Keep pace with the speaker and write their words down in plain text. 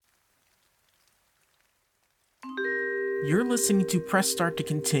You're listening to Press Start to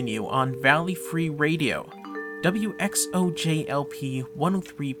Continue on Valley Free Radio, WXOJLP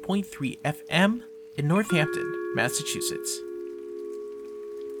 103.3 FM in Northampton, Massachusetts.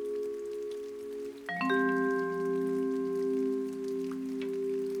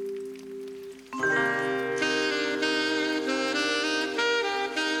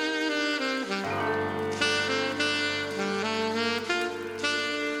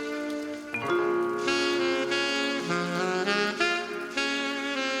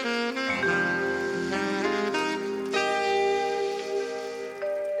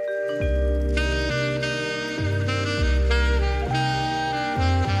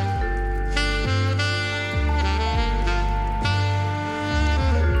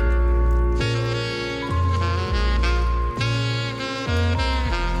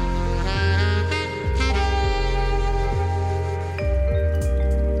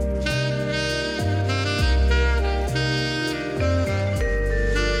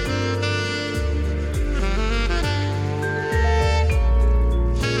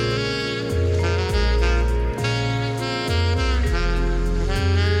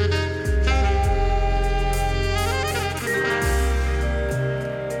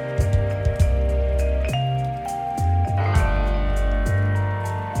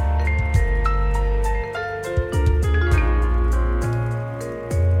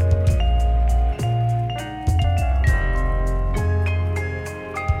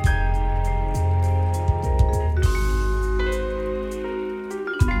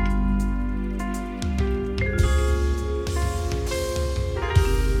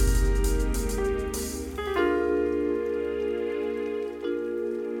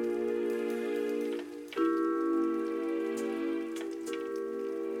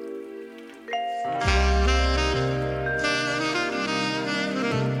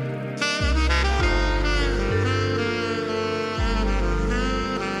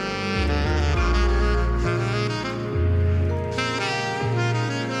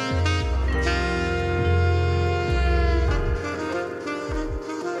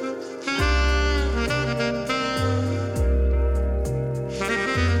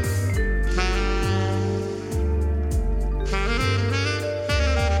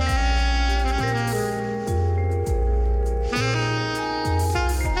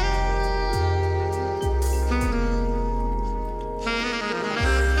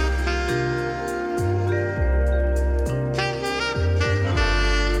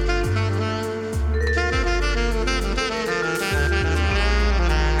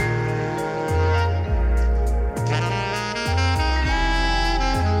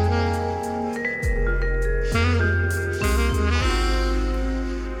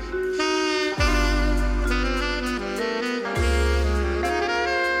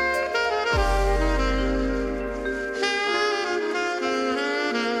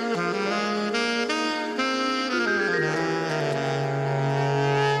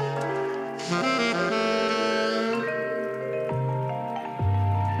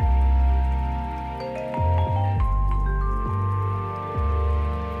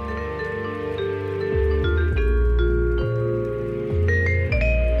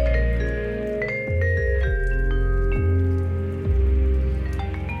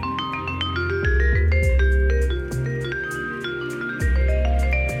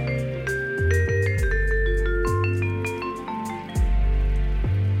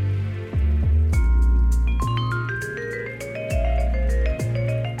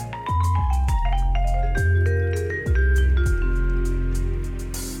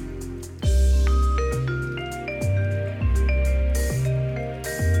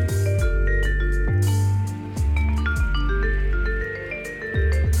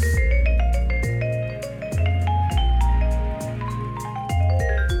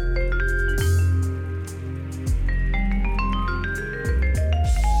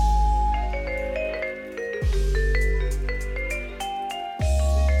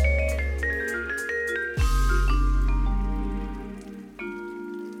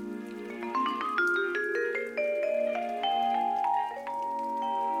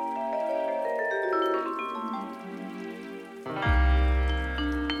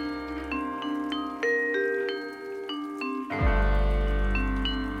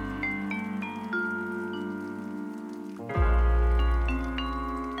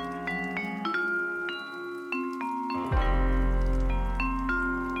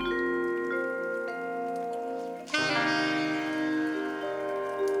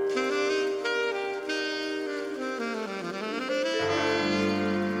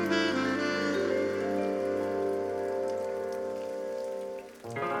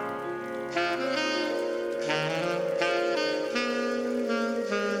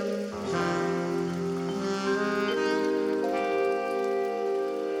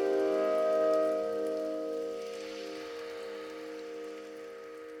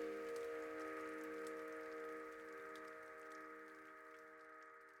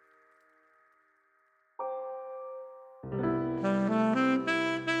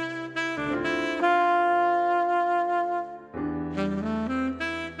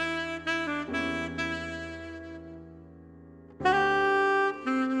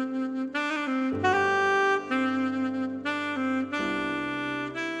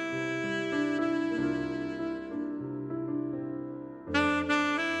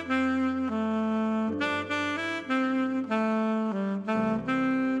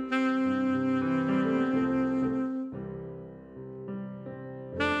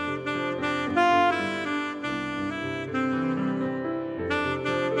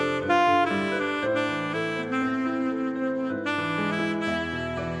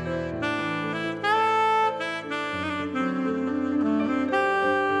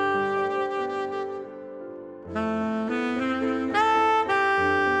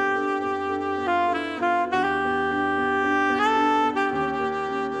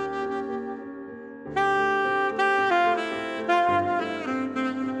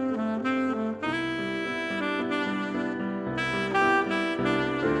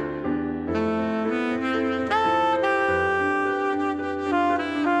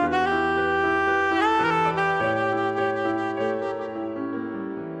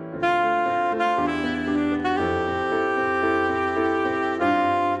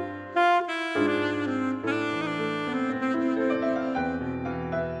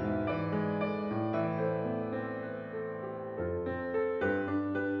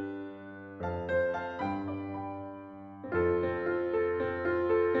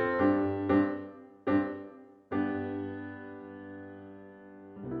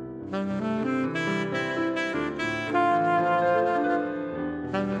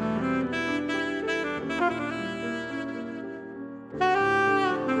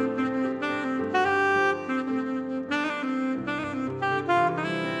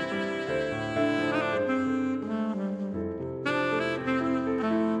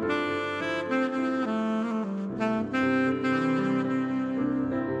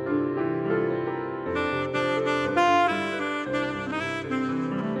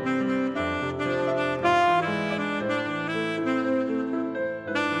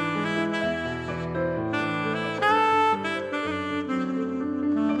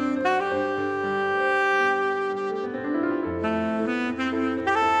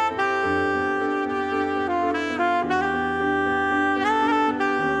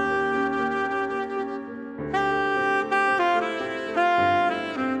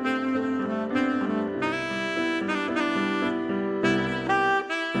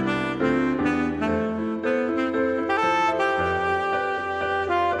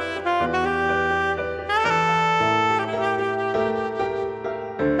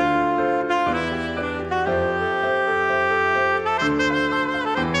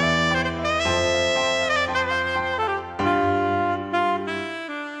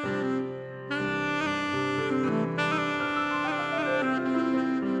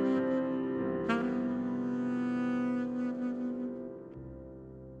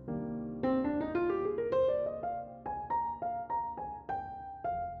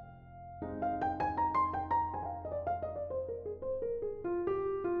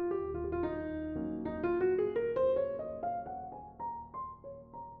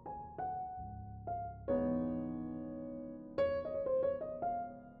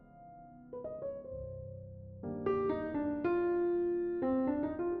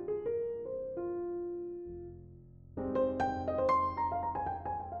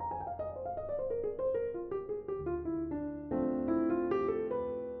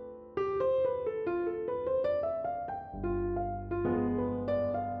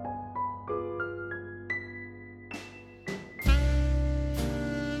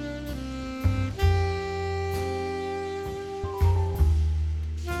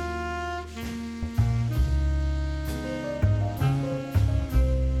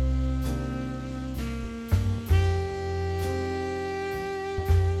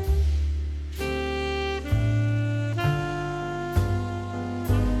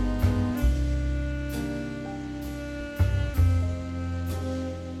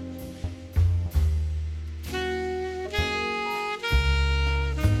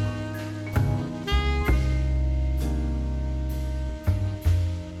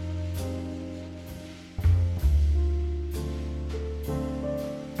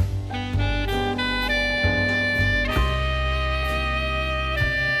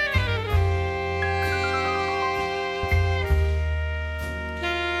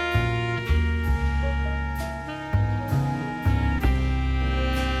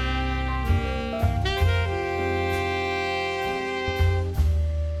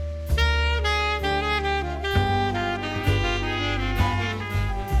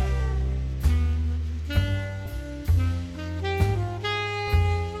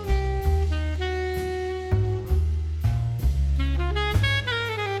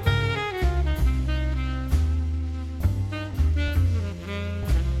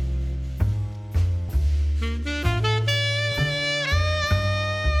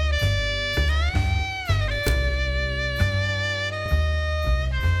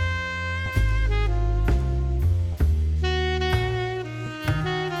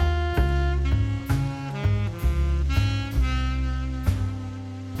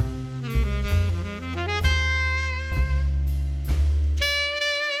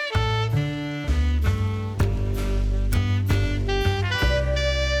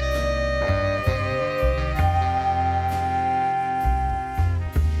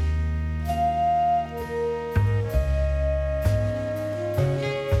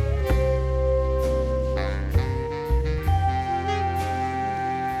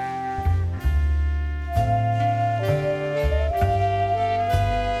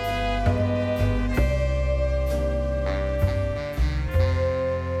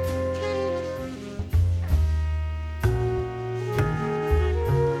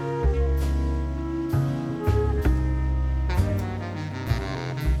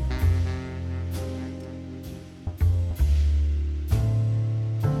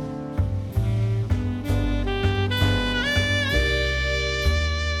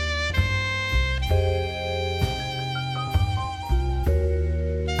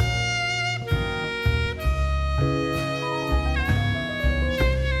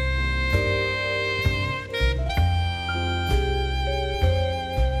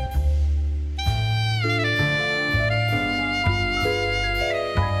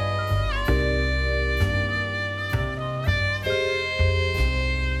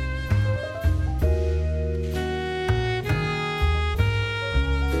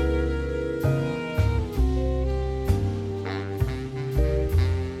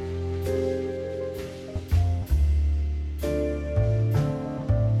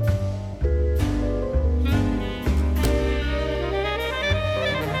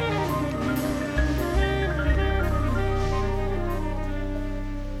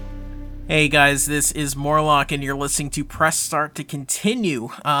 Hey guys, this is Morlock, and you're listening to Press Start to Continue.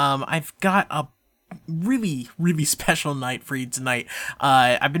 I've got a really special night for you tonight.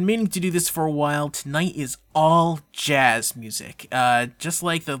 I've been meaning to do this for a while. Tonight is all jazz music. Just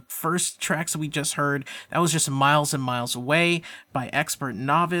like the first tracks that we just heard, that was just Miles and Miles Away by Expert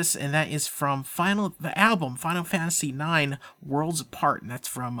Novice, and that is from the album Final Fantasy IX Worlds Apart, and that's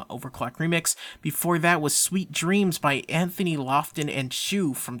from Overclock Remix. Before that was Sweet Dreams by Anthony Lofton and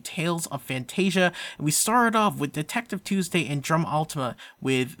Shu from Tales of Fantasia, and we started off with Detective Tuesday and Drum Ultima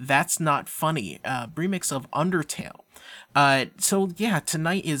with That's Not Funny, remix of Undertale. So yeah,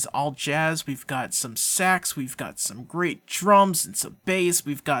 tonight is all jazz. We've got some sax, we've got some great drums and some bass,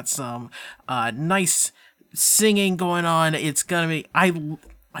 we've got some nice singing going on. It's gonna be I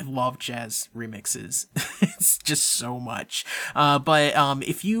love jazz remixes. It's just so much. But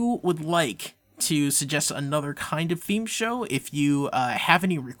if you would like to suggest another kind of theme show, if you have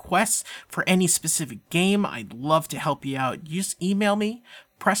any requests for any specific game, I'd love to help you out. You just email me,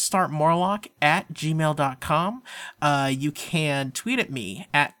 pressstartmorlock@gmail.com. You can tweet at me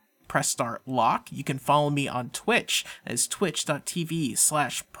at pressstartlock. You can follow me on Twitch as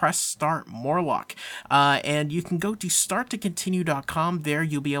twitch.tv/pressstartmorlock. And you can go to starttocontinue.com. There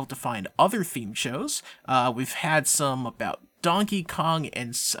you'll be able to find other theme shows. We've had some about Donkey Kong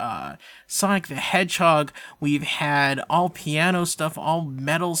and Sonic the Hedgehog. We've had all piano stuff, all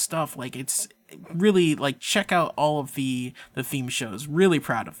metal stuff. Like, it's really, like, check out all of the theme shows. Really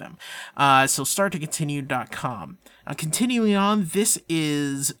proud of them. So starttocontinue.com. Continuing on, this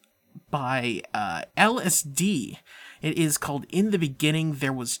is by LSD. It is called In the Beginning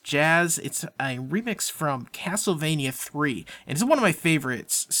There Was Jazz. It's a remix from Castlevania 3, and it's one of my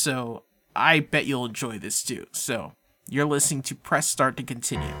favorites, so I bet you'll enjoy this too. So you're listening to Press Start to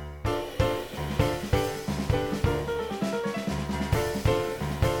Continue.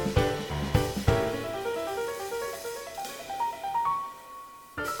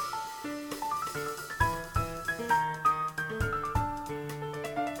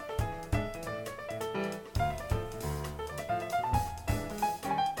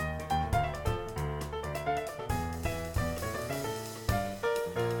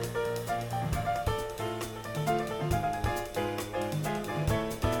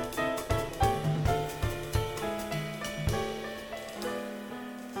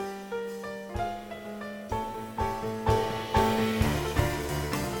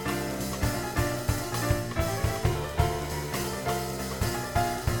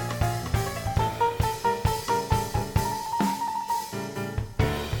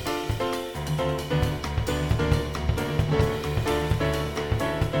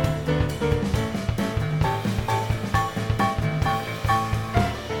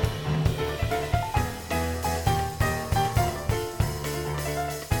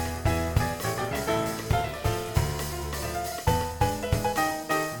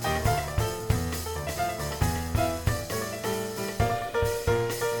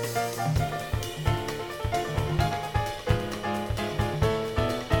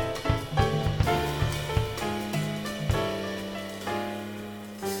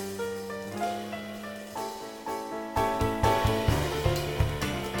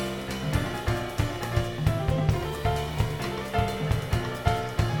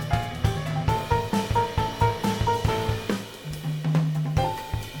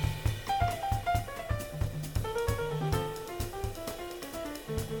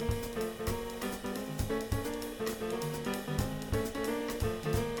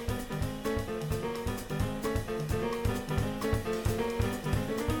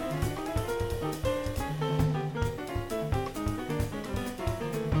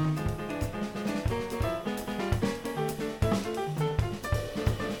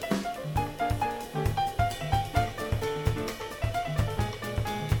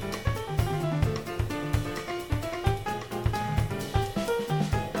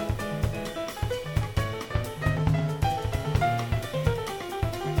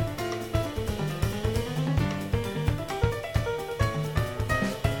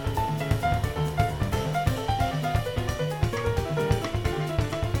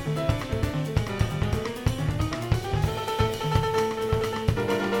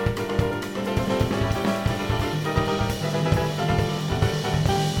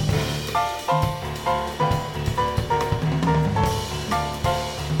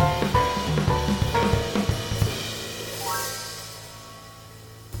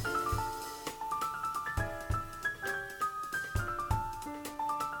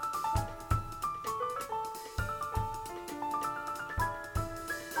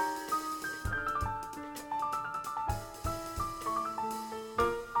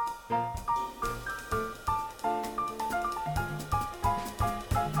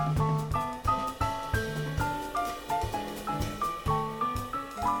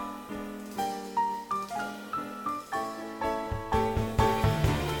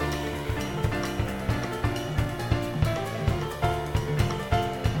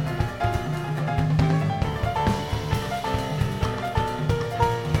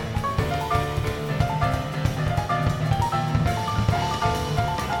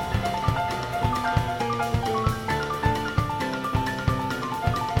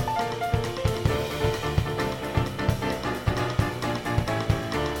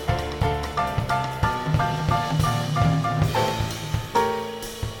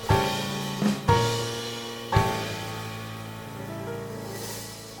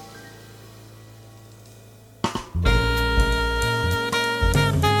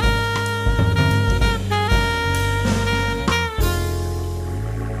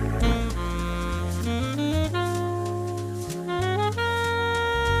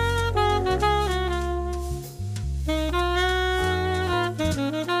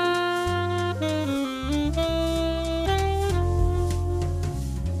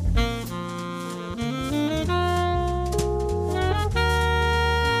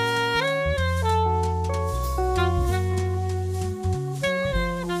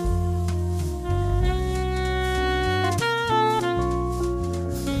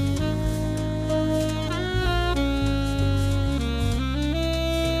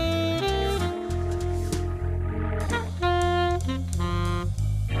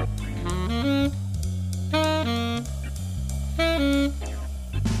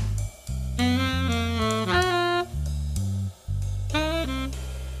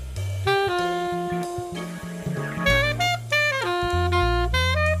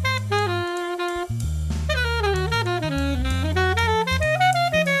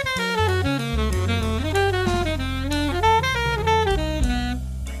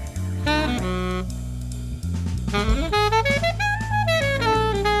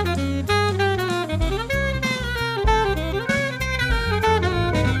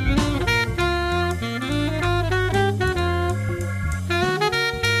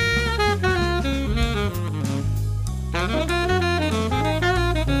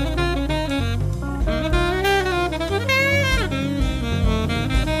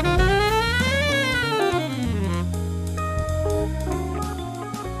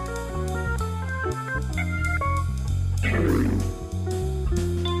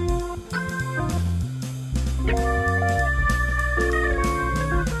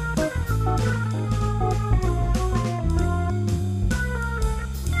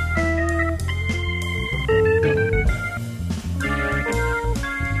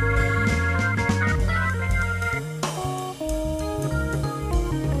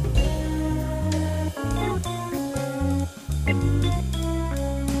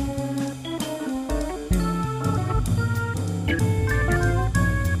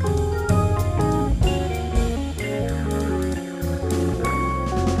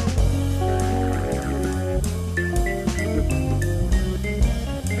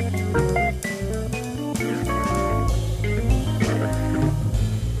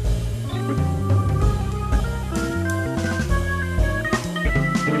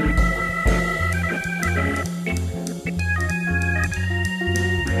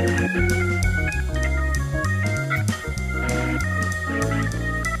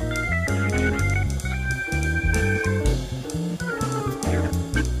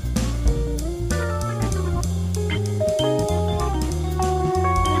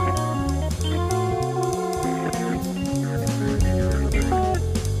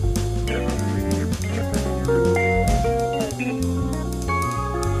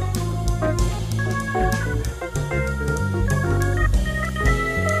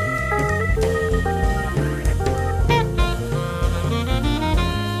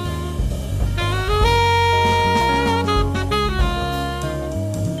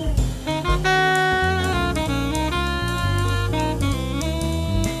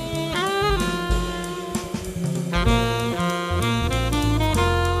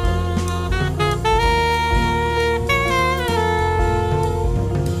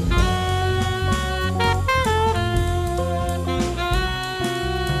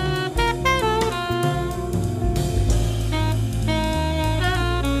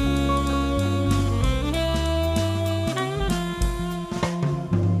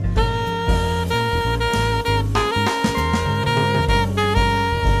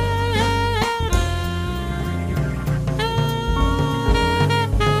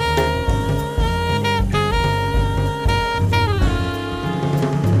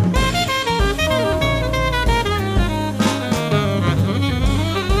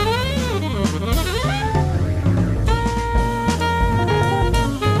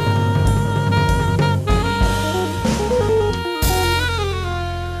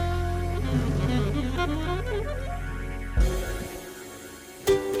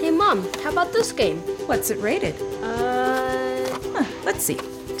 Mom, how about this game? What's it rated? Let's see.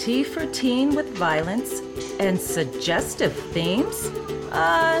 T for teen with violence and suggestive themes?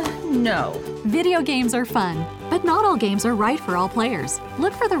 No. Video games are fun, but not all games are right for all players.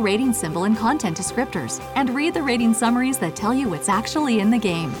 Look for the rating symbol in content descriptors and read the rating summaries that tell you what's actually in the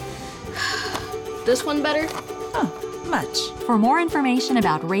game. This one better? Much. For more information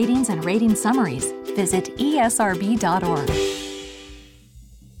about ratings and rating summaries, visit esrb.org.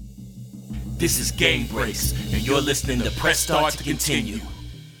 This is Game Breaks, and you're listening to Press Start to Continue.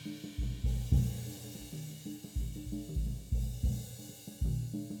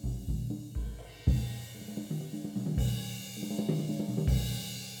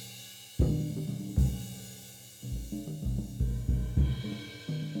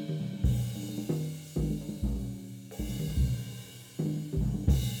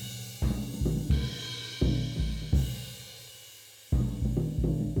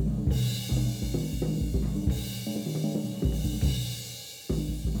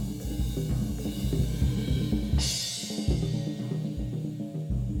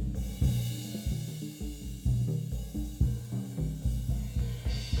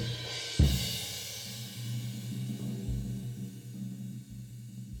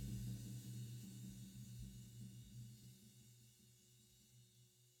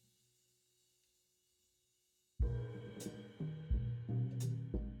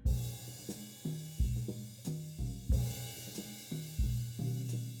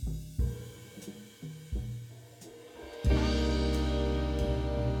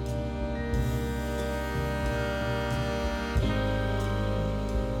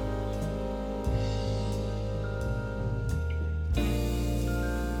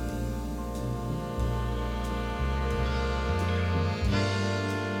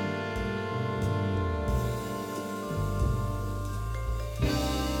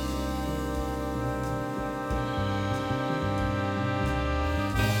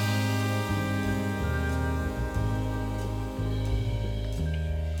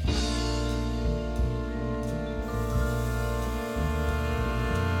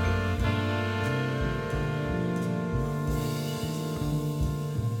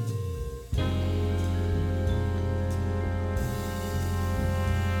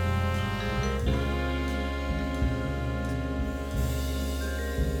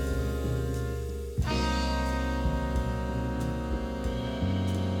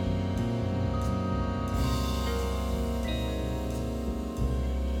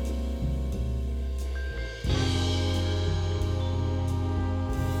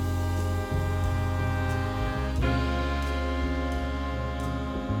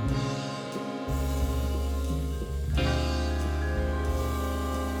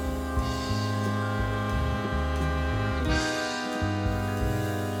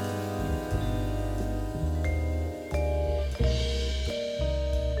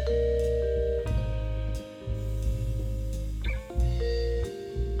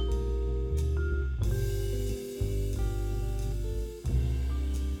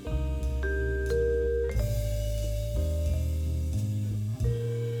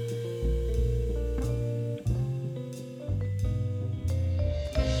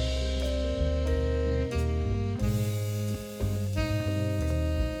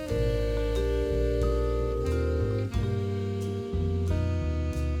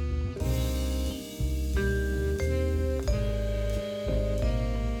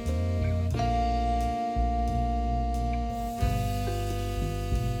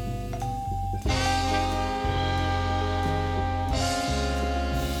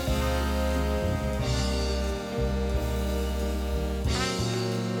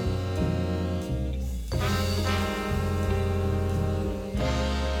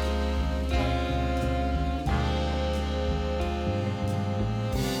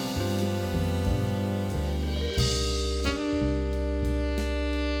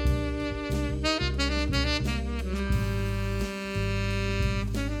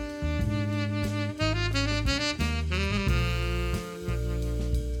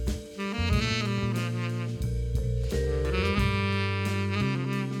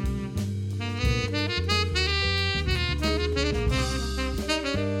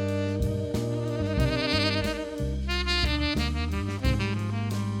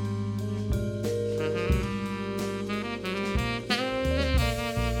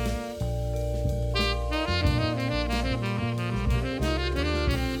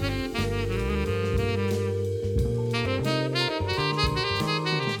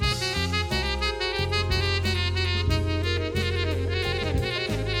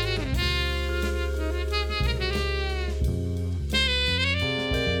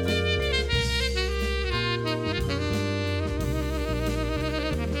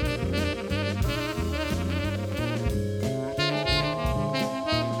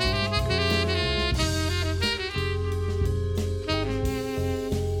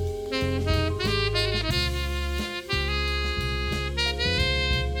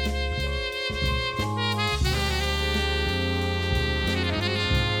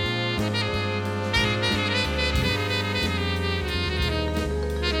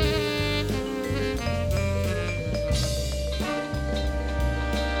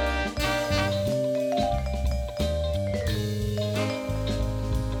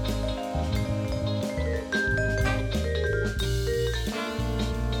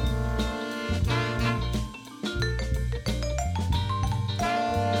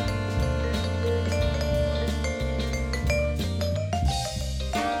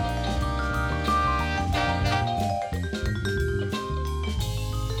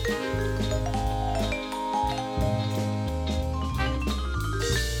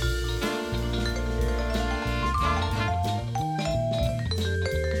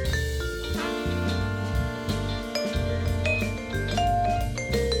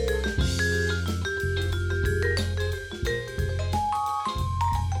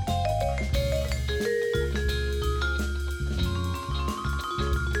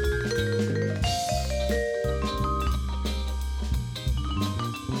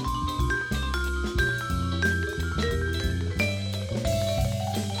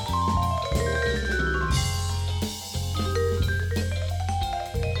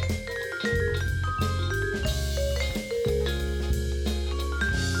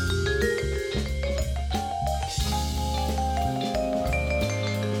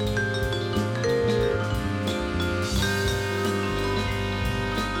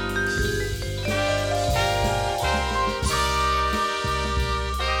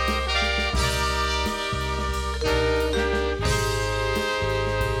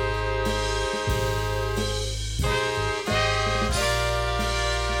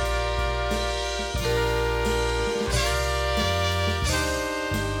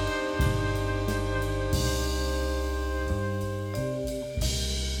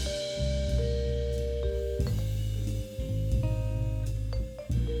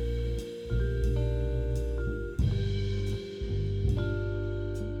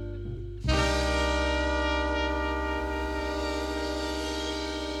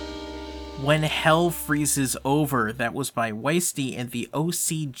 When Hell Freezes Over. That was by Weisty and the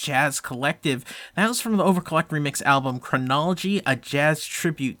OC Jazz Collective. That was from the Overclock Remix album Chronology, a jazz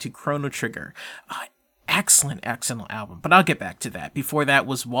tribute to Chrono Trigger. Excellent album, but I'll get back to that. Before that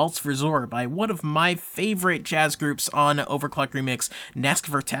was Waltz for Zor by one of my favorite jazz groups on Overclock Remix,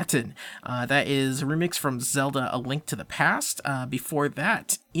 Naskvertetten. That is a remix from Zelda A Link to the Past. Before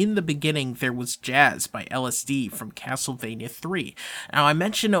that, In the Beginning, there was Jazz by LSD from Castlevania 3. Now, I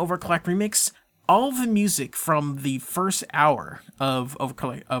mentioned Overclock Remix. All of the music from the first hour of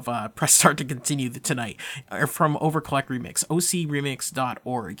Press Start to Continue tonight are from Overclock Remix,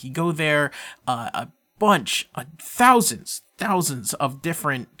 ocremix.org. You go there, thousands of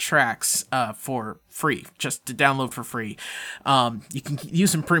different tracks for free, just to download for free. You can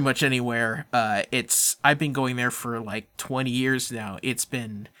use them pretty much anywhere. I've been going there for like 20 years now. It's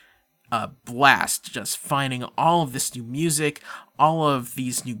been a blast just finding all of this new music, all of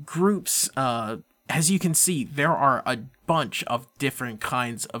these new groups. As you can see, there are a bunch of different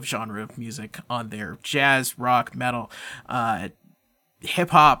kinds of genre of music on there: jazz, rock, metal,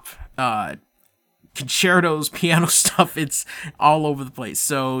 hip hop, concertos, piano stuff. It's all over the place.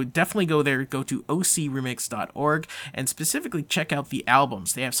 So definitely go there, go to ocremix.org, and specifically check out the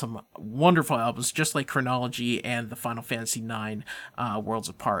albums. They have some wonderful albums, just like Chronology and the Final Fantasy IX Worlds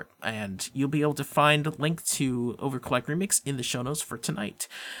Apart. And you'll be able to find a link to Overclock Remix in the show notes for tonight.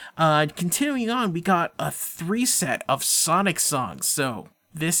 Continuing on, we got a 3-set of Sonic songs. So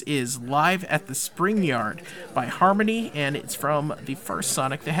this is Live at the Spring Yard by Harmony, and it's from the first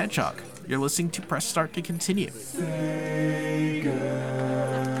Sonic the Hedgehog. You're listening to Press Start to Continue. Sonic.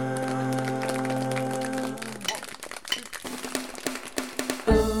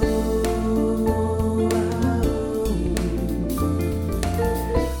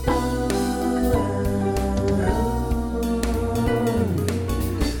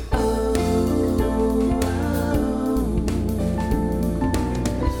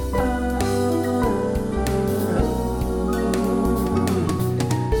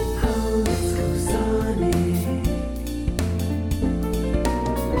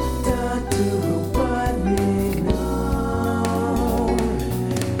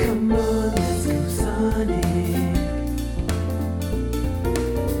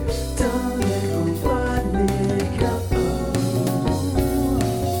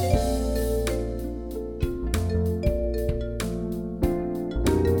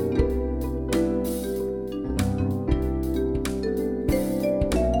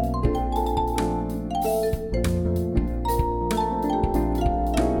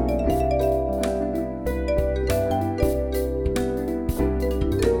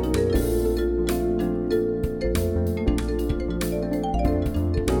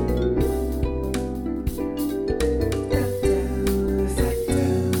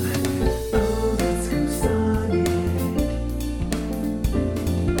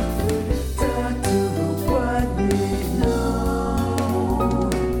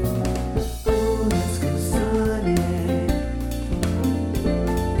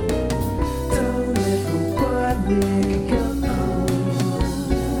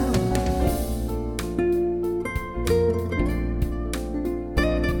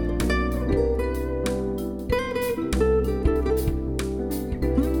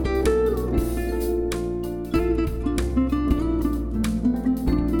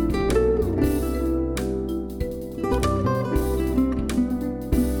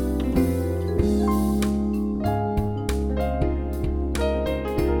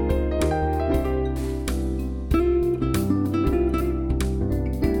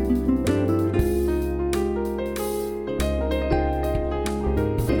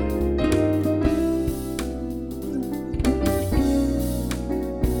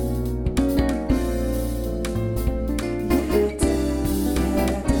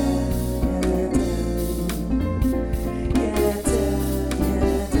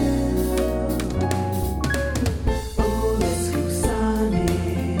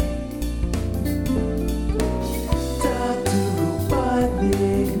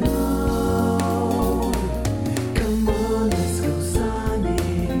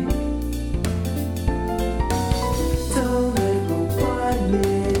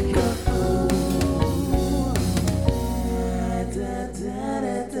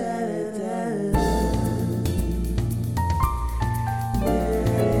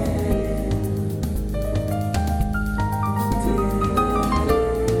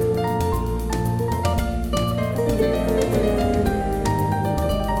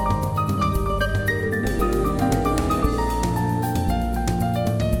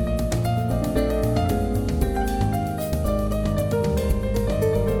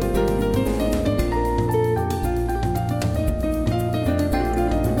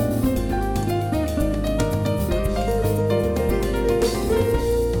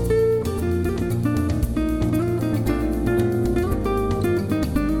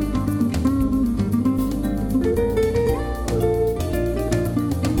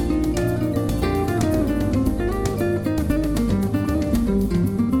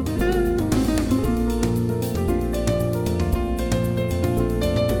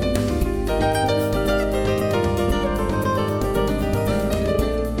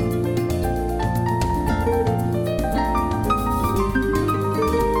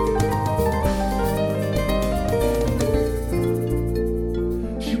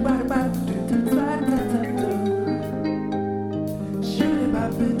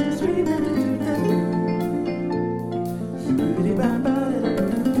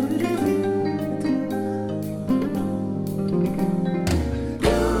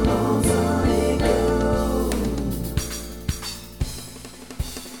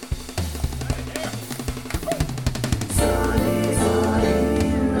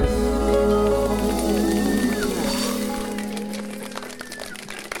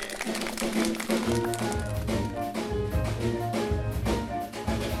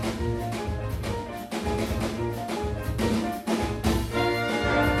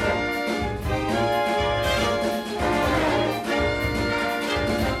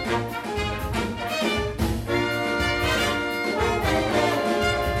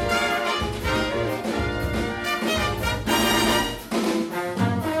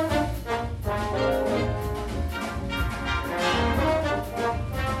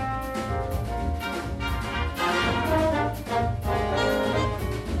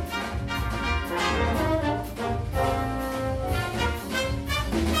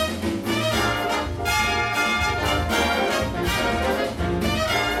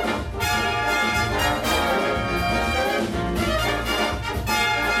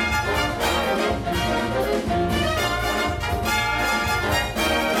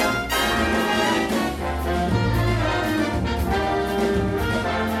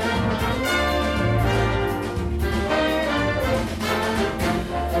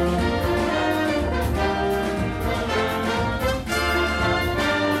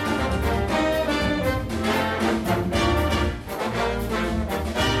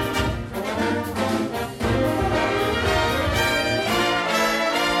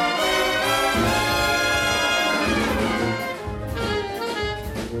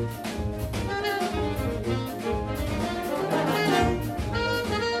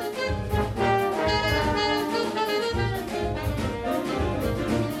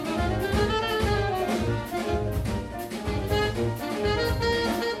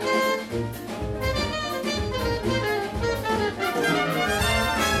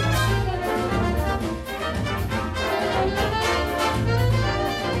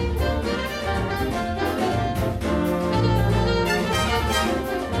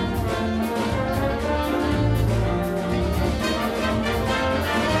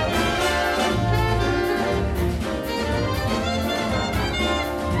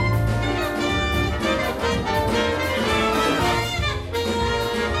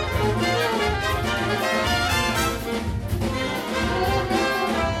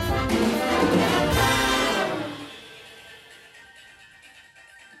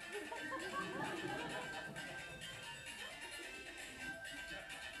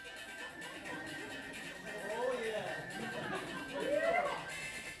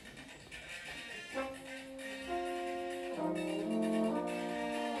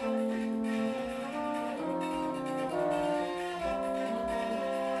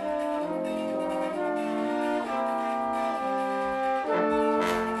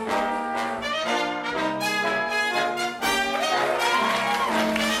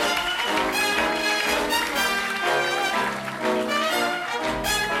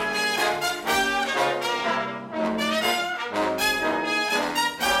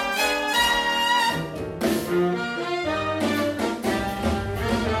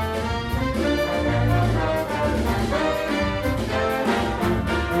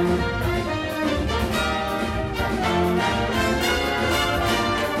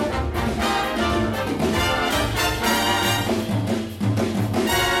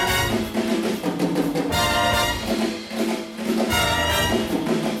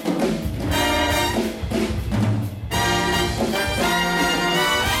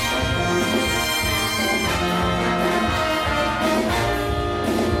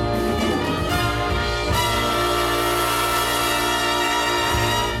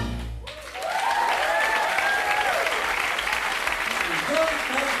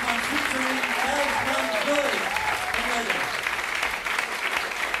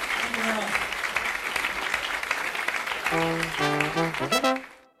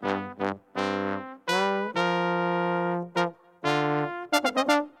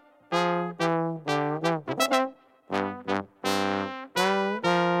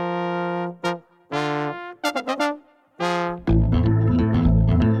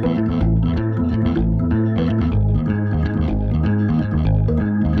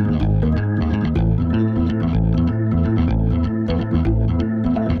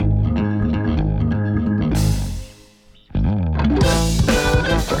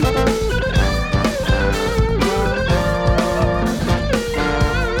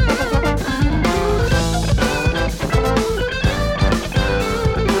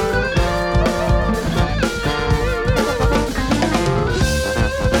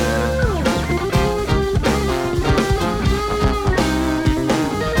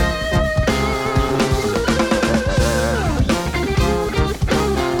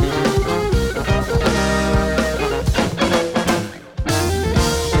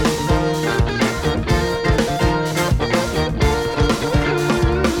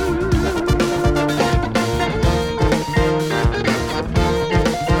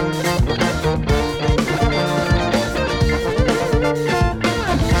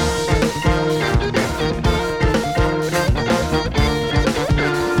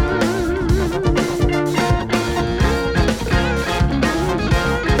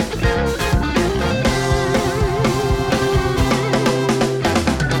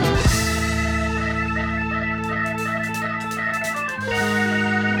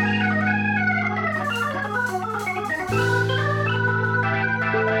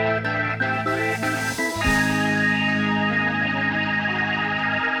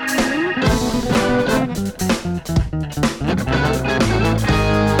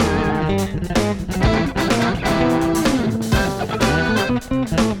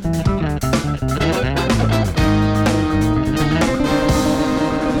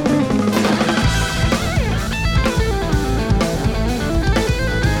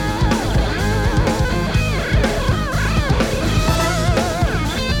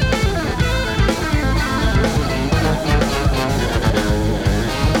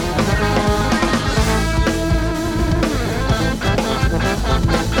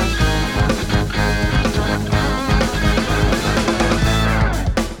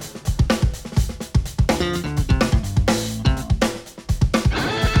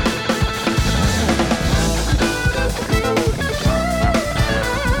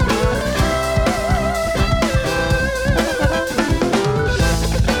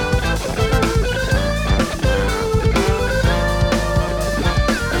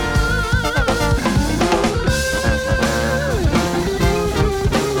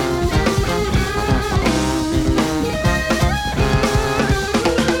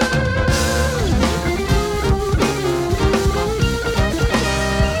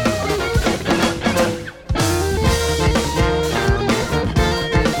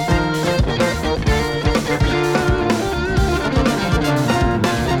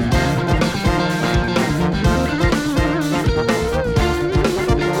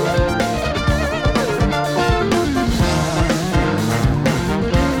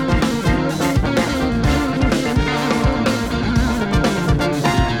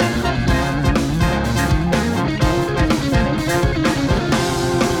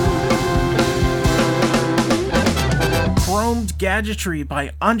 Gadgetry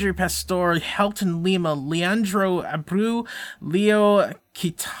by Andre Pastor, Helton Lima, Leandro Abreu, Leo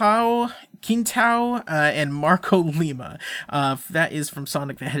Quintao, and Marco Lima. That is from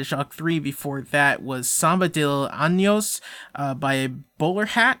Sonic the Hedgehog 3. Before that was Samba de Años by Bowler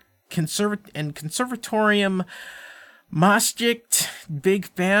Hat, Conservatorium Maastricht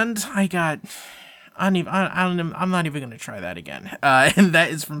Big Band. I'm not even going to try that again. And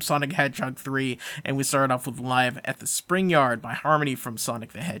that is from Sonic Hedgehog 3. And we started off with Live at the Spring Yard by Harmony from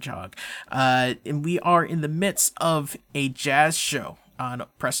Sonic the Hedgehog. And we are in the midst of a jazz show on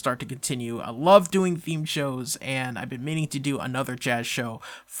Press Start to Continue. I love doing theme shows, and I've been meaning to do another jazz show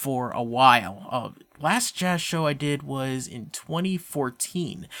for a while. Last jazz show I did was in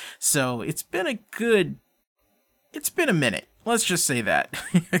 2014. So it's been a minute. Let's just say that.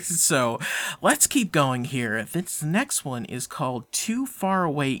 So let's keep going here. This next one is called Too Far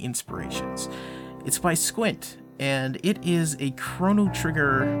Away Inspirations. It's by Squint, and it is a Chrono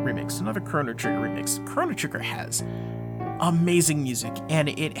Trigger remix. Another Chrono Trigger remix. Chrono Trigger has amazing music, and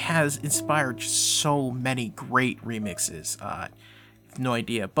it has inspired so many great remixes. No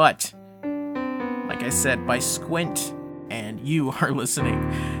idea, but like I said, by Squint, and you are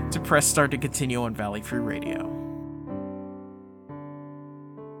listening to Press Start to Continue on Valley Free Radio.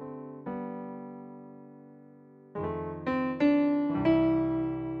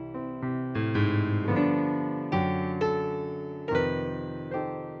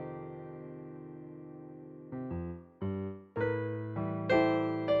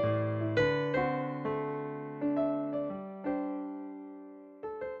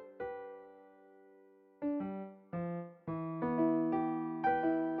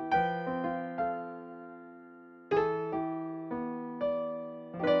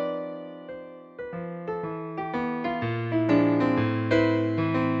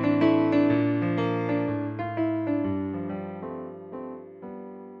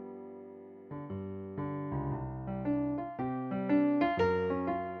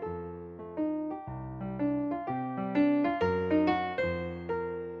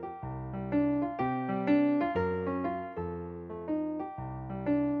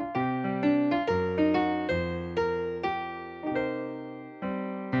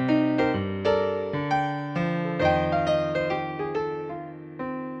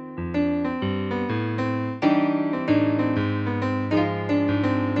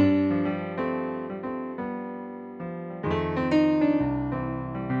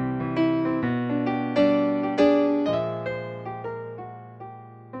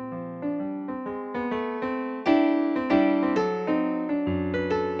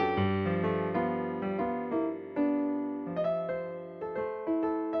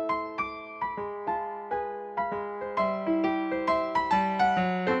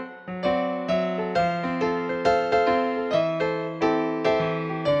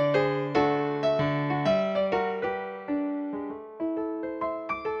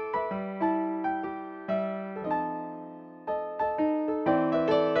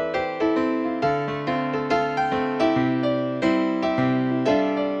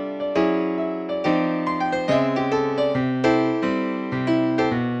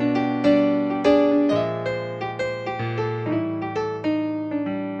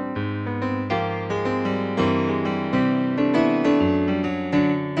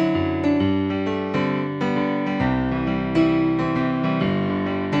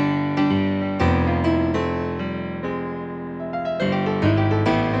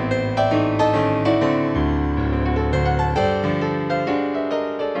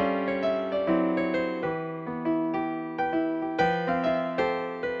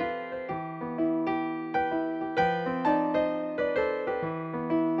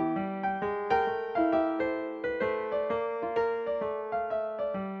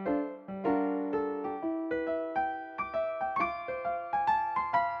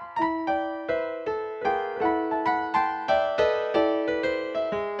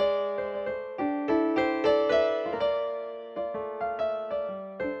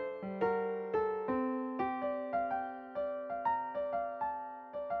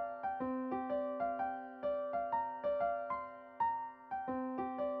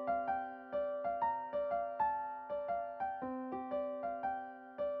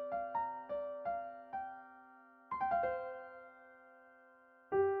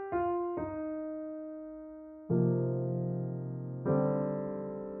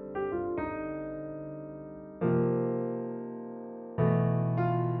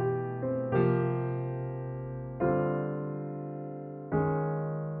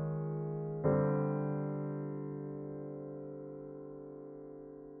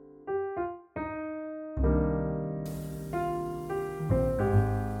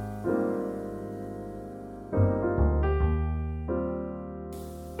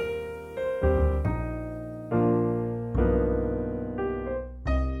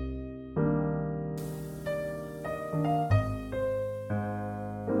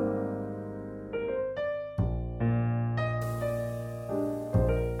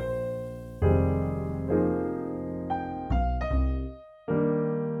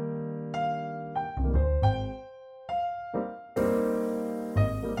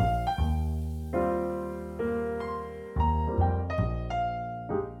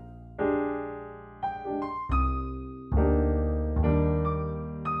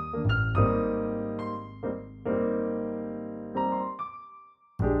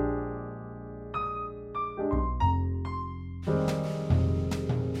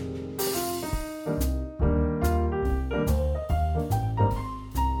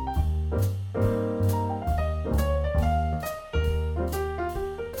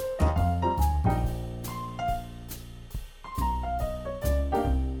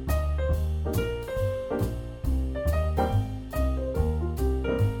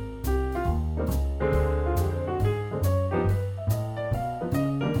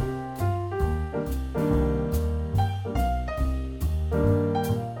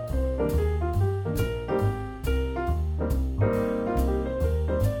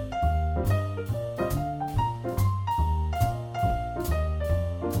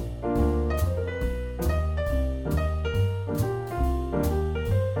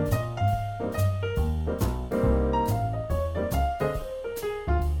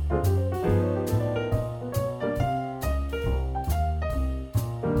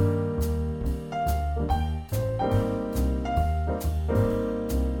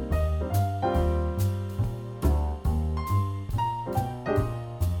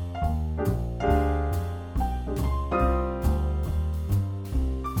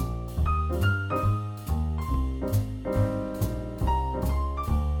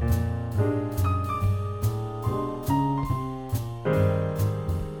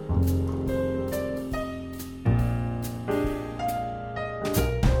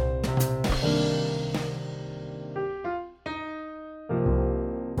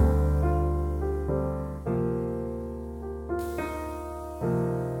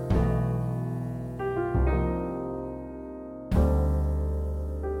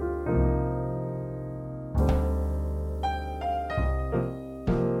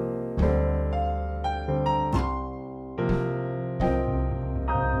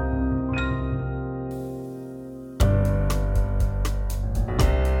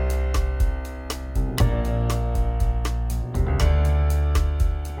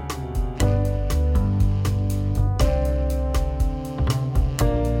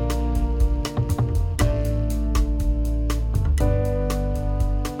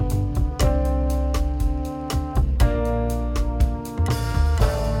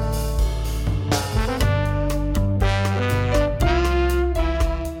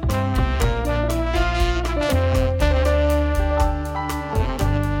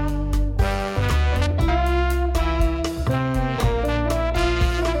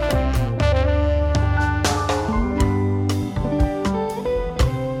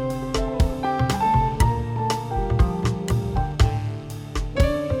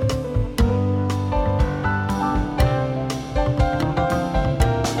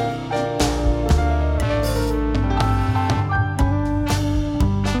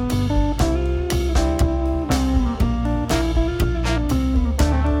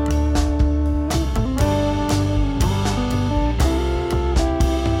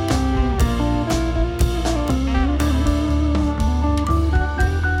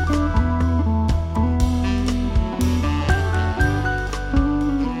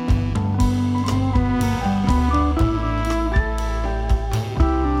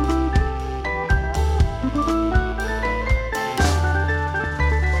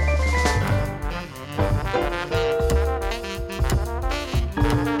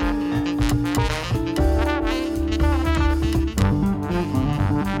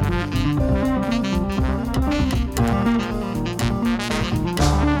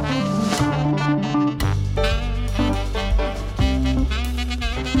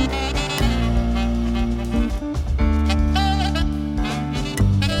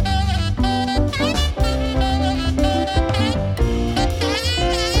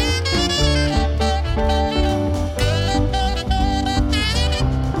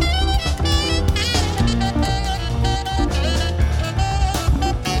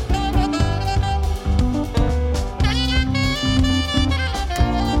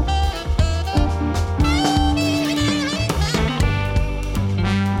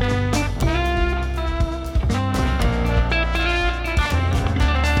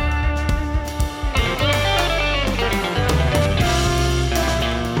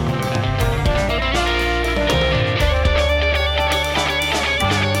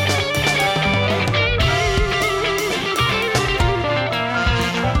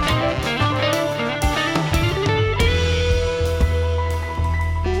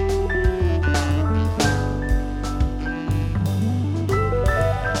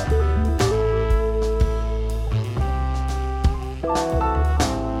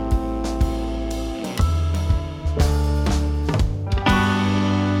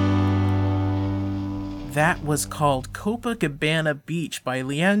 That was called Copacabana Beach by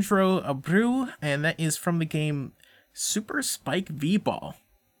Leandro Abreu, and that is from the game Super Spike V-Ball.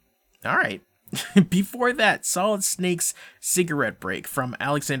 All right. Before that, Solid Snake's Cigarette Break from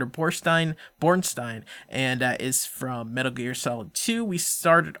Alexander Bornstein, and is from Metal Gear Solid 2. We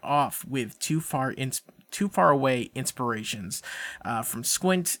started off with Too Far Away Inspirations from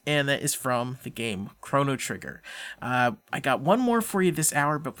Squint, and that is from the game Chrono Trigger. I got one more for you this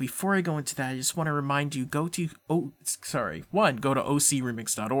hour, but before I go into that, I just want to remind you, go to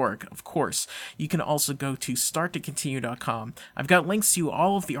ocremix.org, of course. You can also go to starttocontinue.com. I've got links to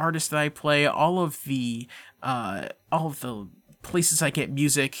all of the artists that I play, all of the places I get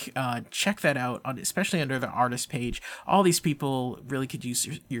music. Check that out, especially under the artist page. All these people really could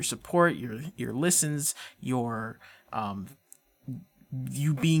use your support, your listens, your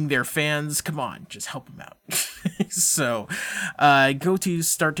you being their fans. Come on, just help them out. So go to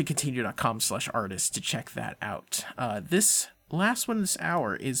starttocontinue.com/artists to check that out. This last one this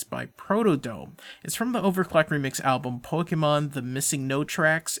hour is by Protodome. It's from the Overclock Remix album Pokemon The Missing No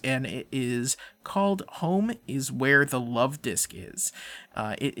Tracks, and it is called Home is Where the Love Disc Is.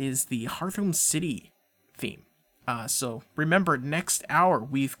 It is the Hearthome City theme. So remember, next hour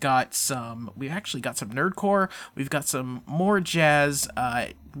we've actually got some nerdcore, we've got some more jazz,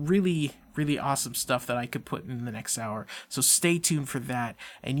 really awesome stuff that I could put in the next hour. So stay tuned for that.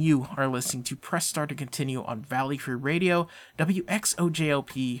 And you are listening to Press Start to Continue on Valley Free Radio,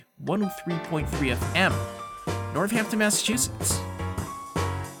 WXOJLP 103.3 FM, Northampton, Massachusetts.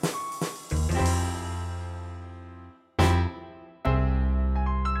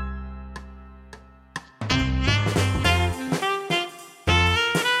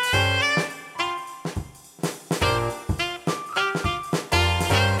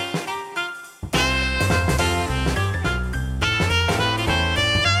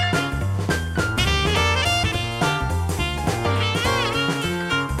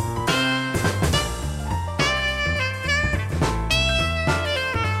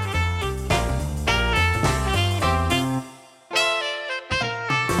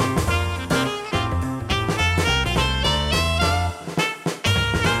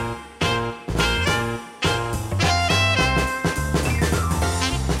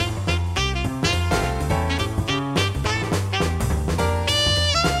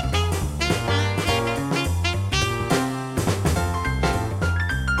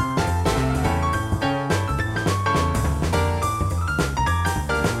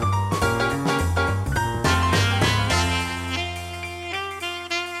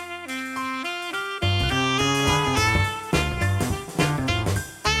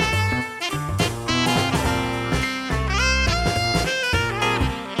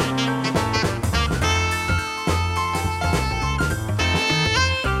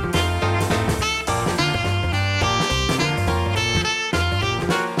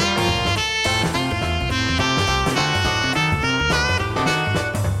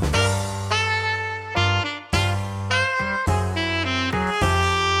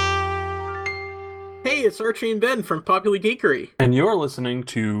 It's Archie and Ben from Popular Geekery. And you're listening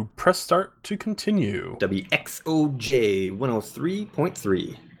to Press Start to Continue. WXOJ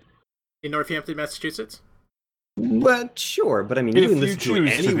 103.3. In Northampton, Massachusetts? Well, sure, but I mean, If you can you listen to it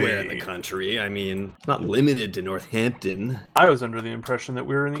choose to anywhere in be. the country. I mean, it's not limited to Northampton. I was under the impression that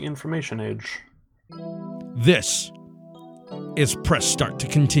we were in the information age. This is Press Start to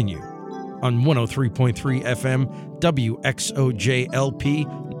Continue on 103.3 FM WXOJLP.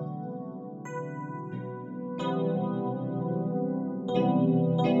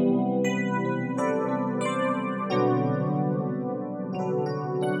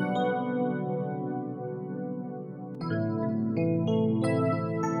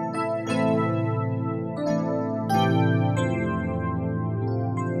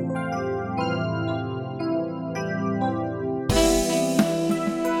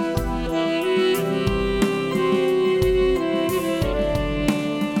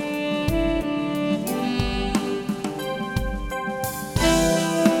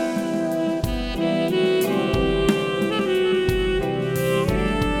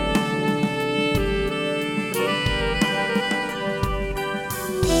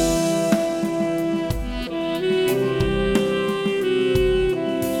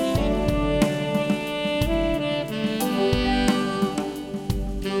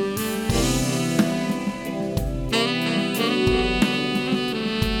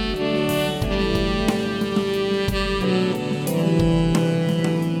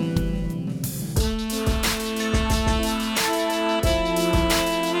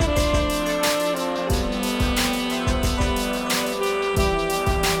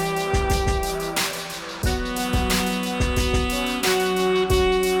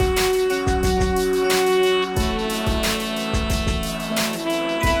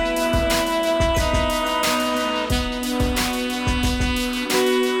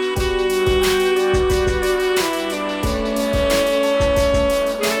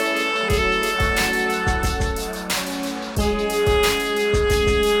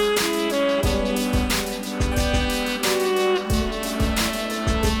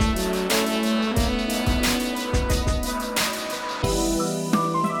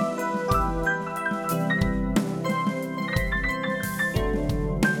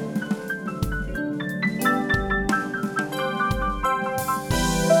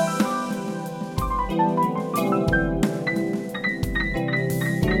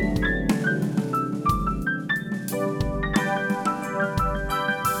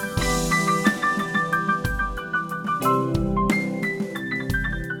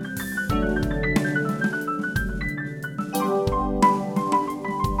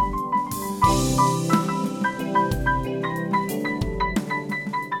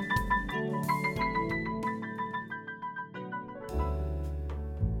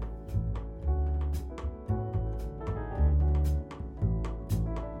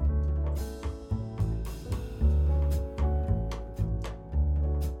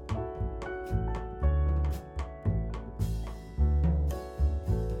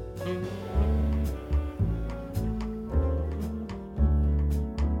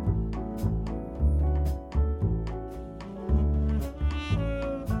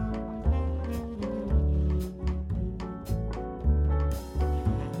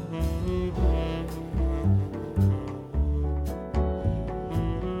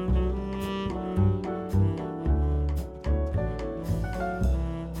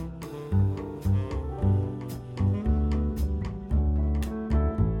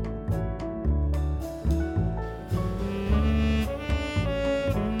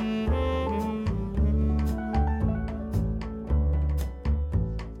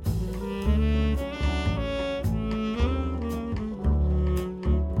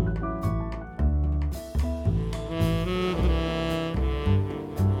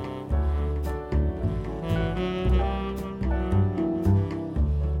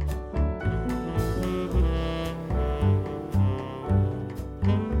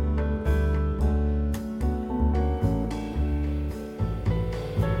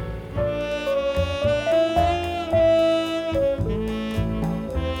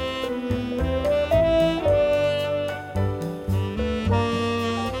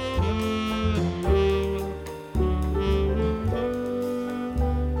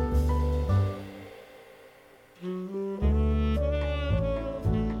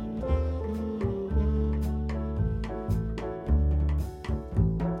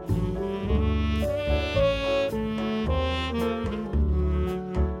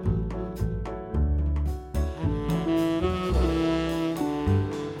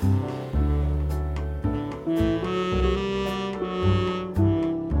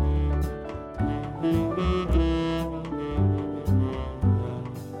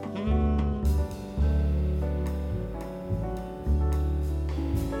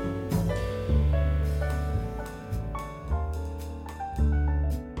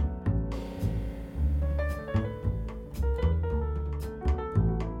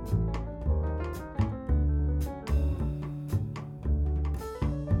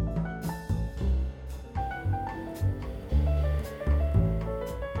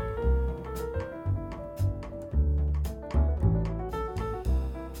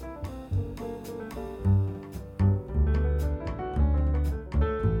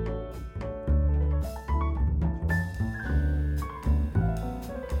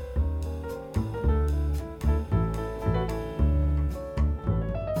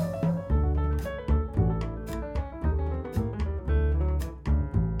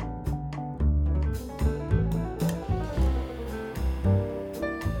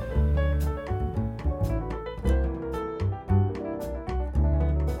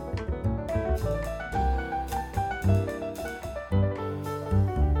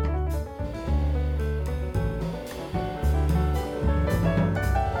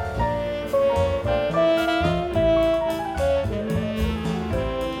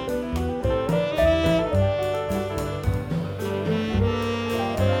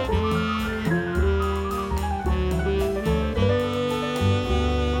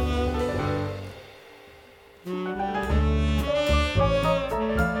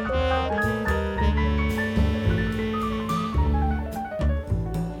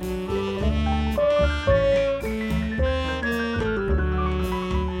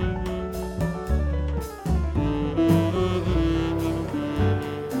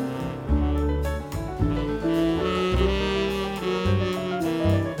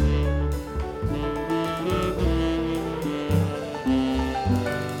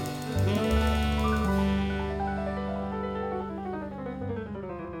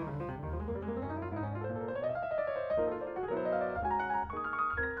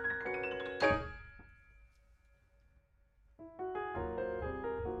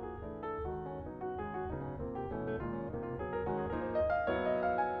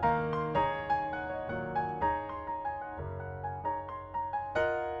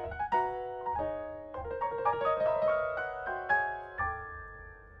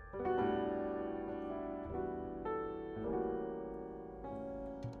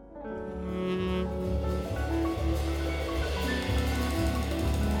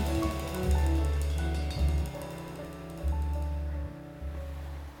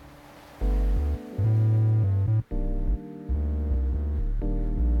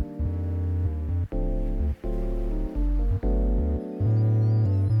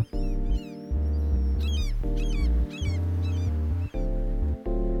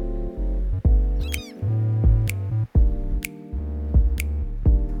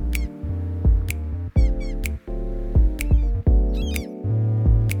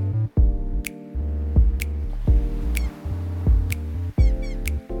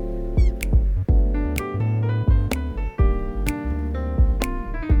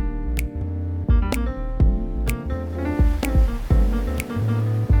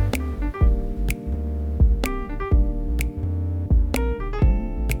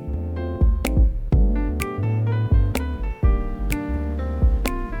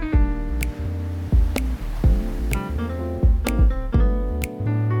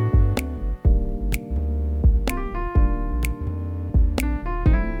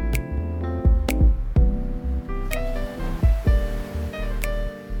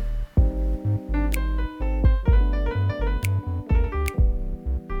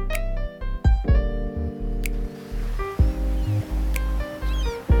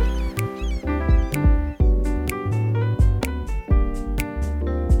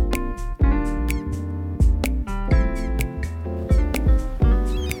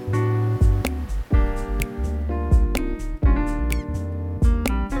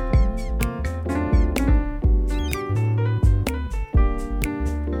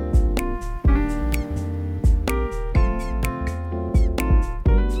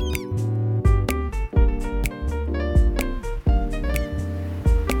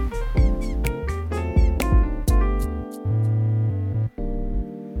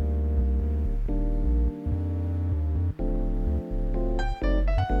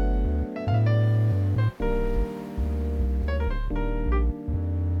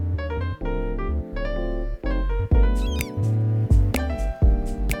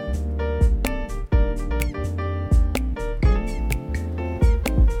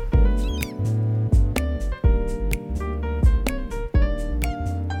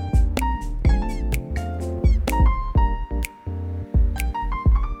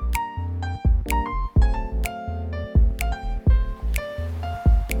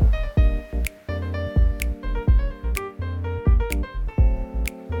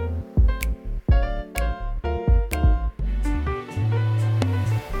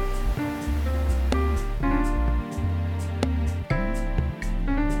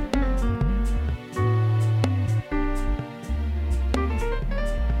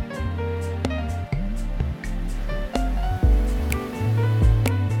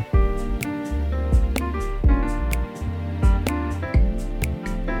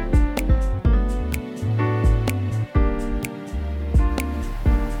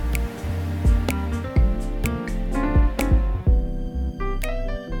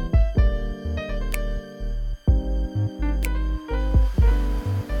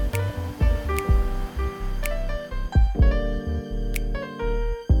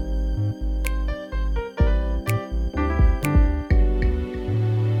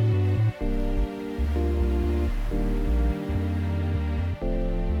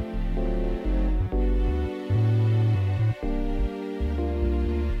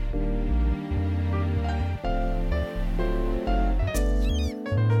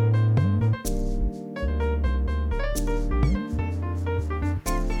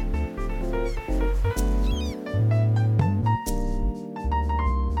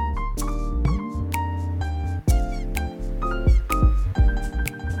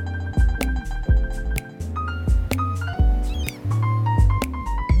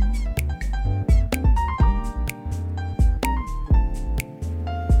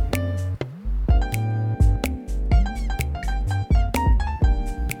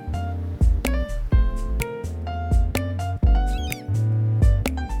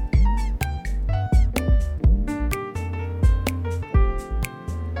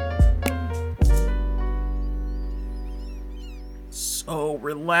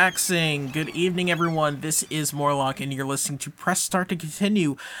 relaxing. Good evening, everyone. This is Morlock, and you're listening to Press Start to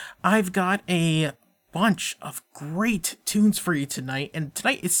Continue. I've got a bunch of great tunes for you tonight, and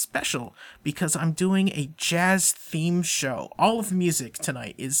tonight is special because I'm doing a jazz theme show. All of the music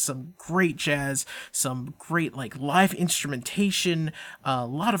tonight is some great jazz, some great live instrumentation, a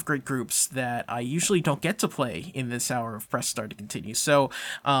lot of great groups that I usually don't get to play in this hour of Press Start to Continue. So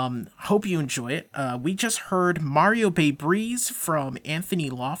hope you enjoy it. We just heard Mario Bay Breeze from Anthony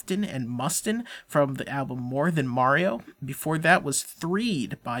Lofton and Mustin from the album More Than Mario. Before that was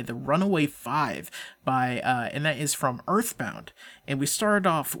Threed by the Runaway Five and that is from Earthbound. And we started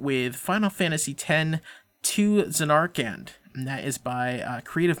off with Final Fantasy X to Xenarkand, and that is by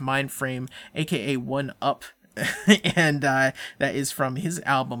Creative Mindframe, aka One Up, and that is from his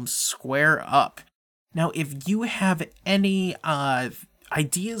album Square Up. Now, if you have any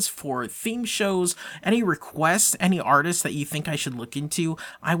ideas for theme shows, any requests, any artists that you think I should look into,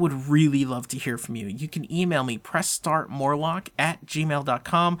 I would really love to hear from you. You can email me,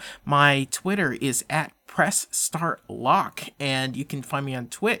 pressstartmorlock@gmail.com. My Twitter is @PressStartLock, and you can find me on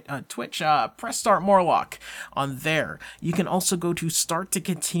Twitch, PressStartMorlock on there. You can also go to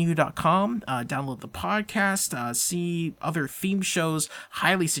starttocontinue.com, download the podcast, see other theme shows.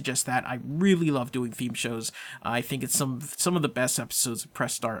 Highly suggest that. I really love doing theme shows. I think it's some of the best episodes of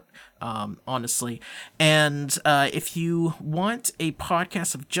Press Start, honestly. And if you want a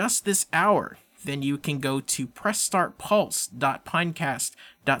podcast of just this hour, then you can go to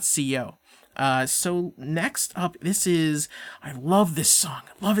pressstartpulse.pinecast.co. So next up, I love this song.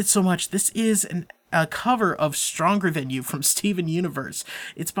 I love it so much. This is a cover of Stronger Than You from Steven Universe.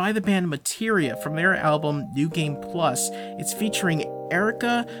 It's by the band Materia from their album New Game Plus. It's featuring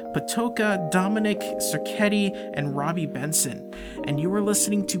Erica, Patoka, Dominic Circetti, and Robbie Benson. And you are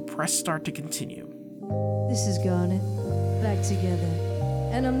listening to Press Start to Continue. This is Garnet, back together.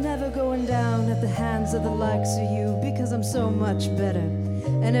 And I'm never going down at the hands of the likes of you, because I'm so much better.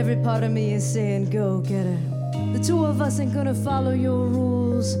 And every part of me is saying, go get her. The two of us ain't gonna follow your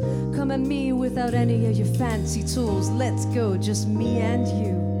rules. Come at me without any of your fancy tools. Let's go, just me and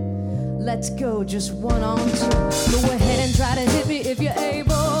you. Let's go, just one on two. Go ahead and try to hit me if you're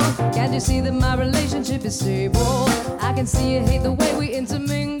able. Can't you see that my relationship is stable? I can see you hate the way we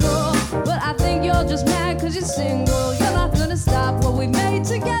intermingle, but I think you're just mad cause you're single. You're not gonna stop what we made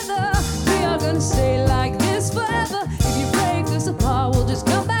together. We are gonna stay like this forever. If you break us apart, we'll just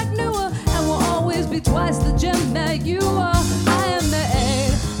come back newer, and we'll always be twice the gem that you are. I am the A.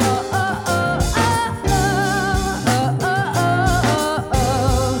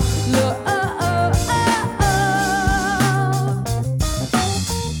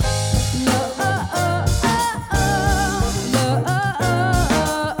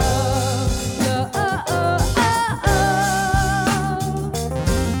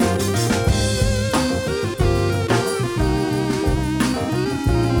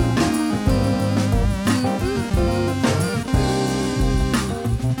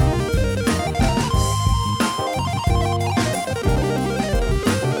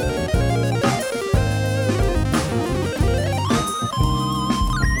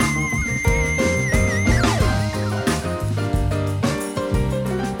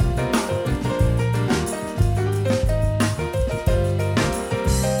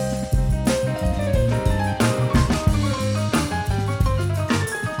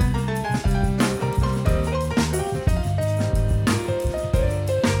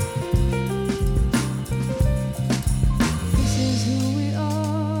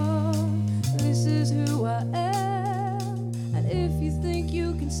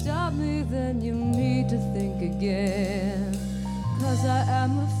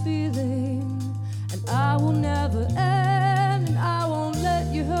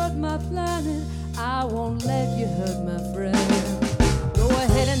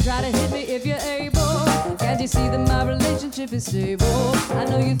 Is stable. I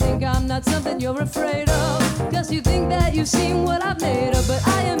know you think I'm not something you're afraid of, cause you think that you've seen what I've made of, but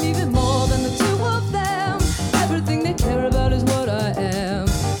I am even more than the two of them. Everything they care about is what I am.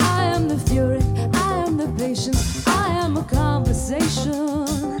 I am the fury, I am the patience, I am a conversation.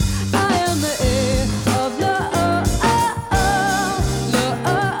 I am the air of love.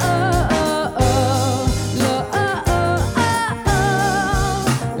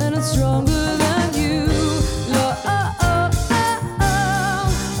 And it's stronger than you.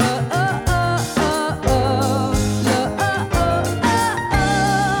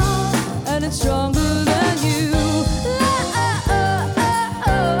 Stronger than you.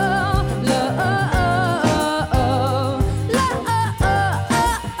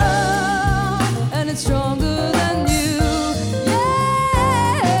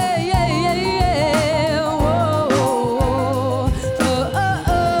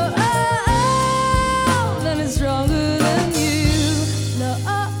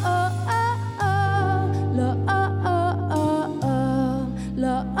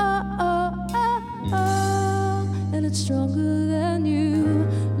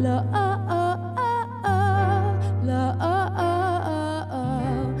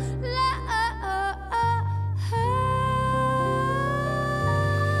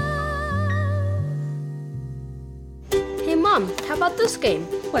 about this game?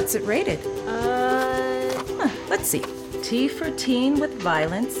 What's it rated? Let's see. T for teen with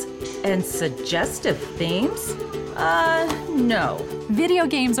violence and suggestive themes? No. Video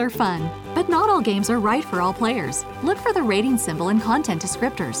games are fun, but not all games are right for all players. Look for the rating symbol in content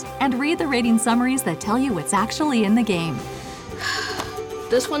descriptors and read the rating summaries that tell you what's actually in the game.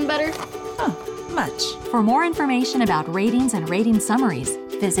 This one better? Much. For more information about ratings and rating summaries,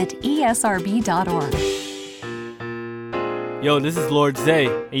 visit esrb.org. Yo, this is Lord Zay,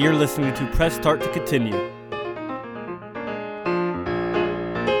 and you're listening to Press Start to Continue.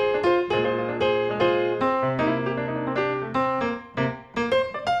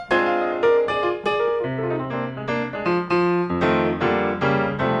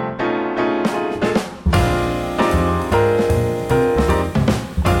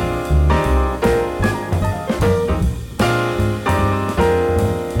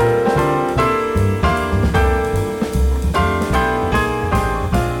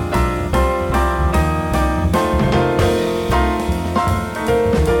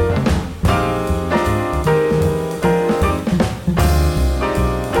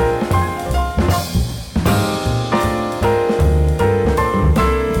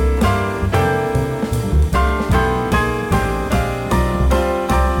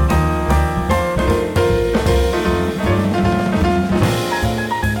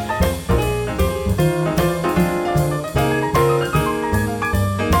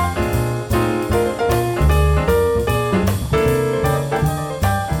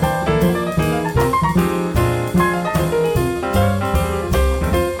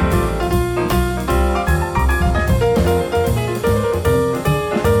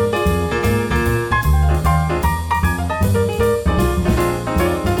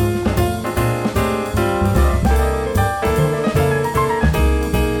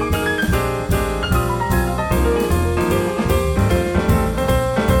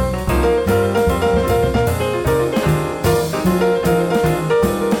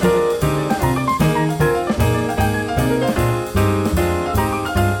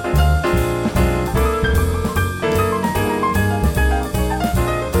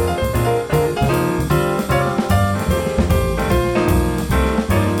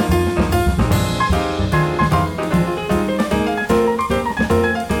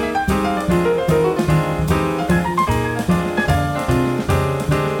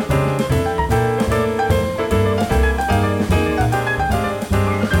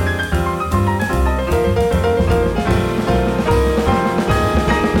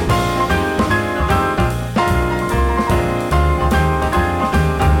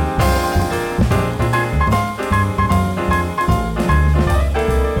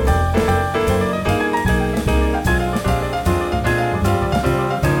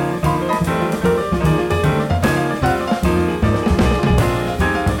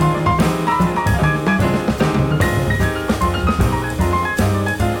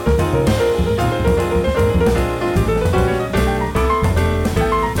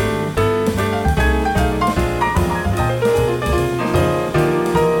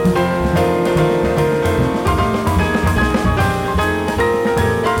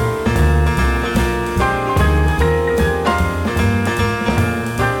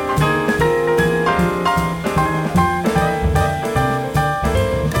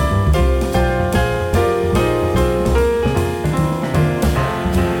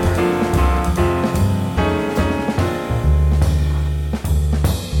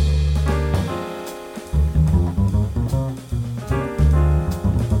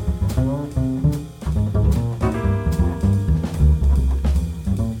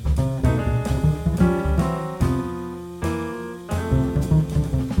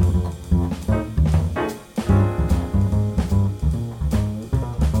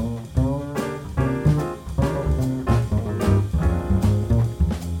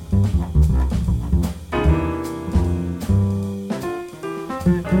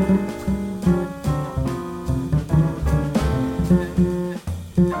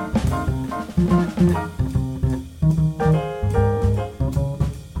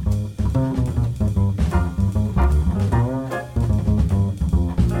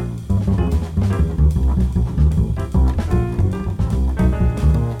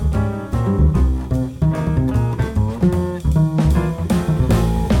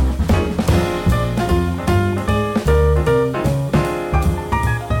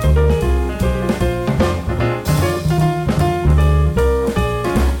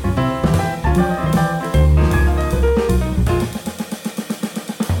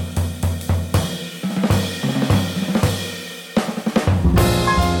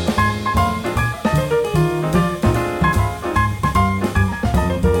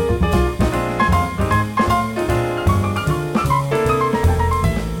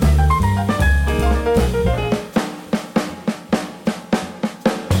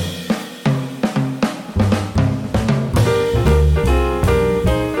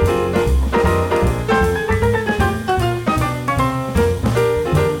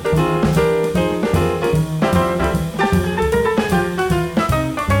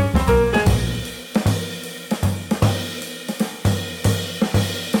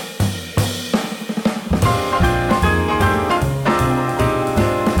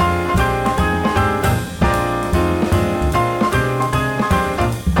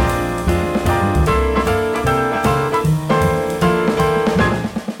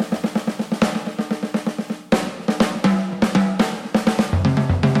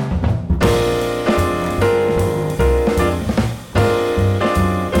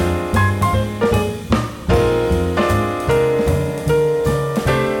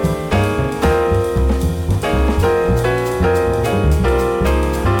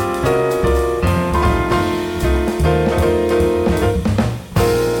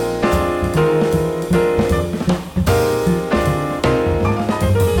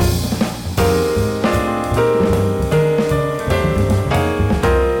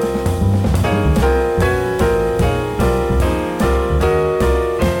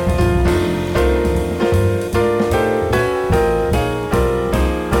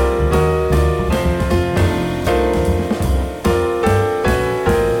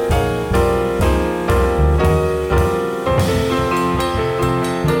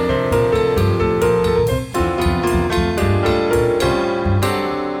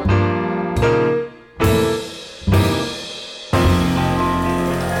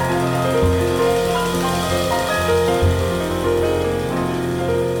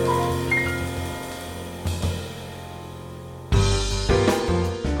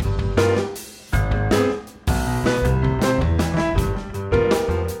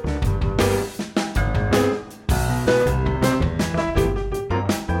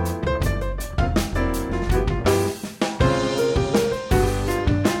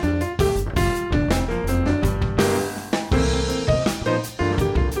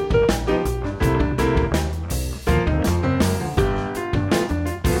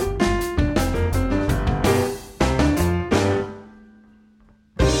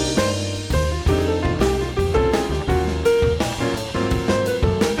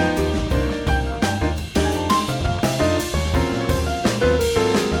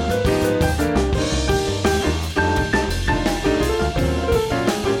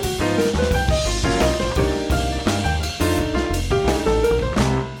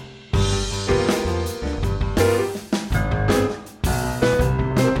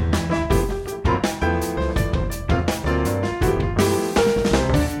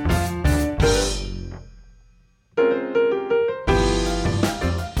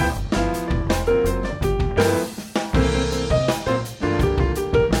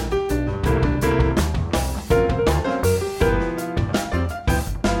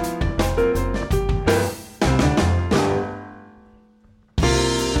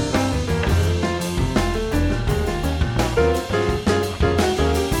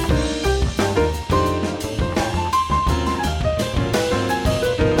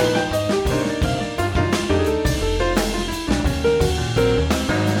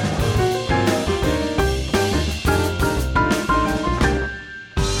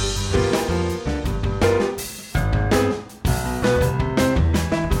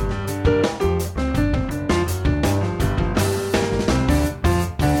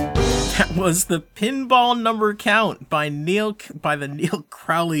 was the Pinball Number Count by the Neil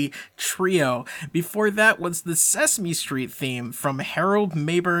Crowley Trio. Before that was the Sesame Street theme from Harold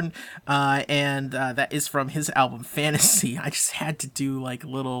Mayburn, and that is from his album Fantasy. I just had to do like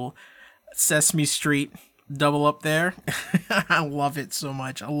little Sesame Street double up there. I love it so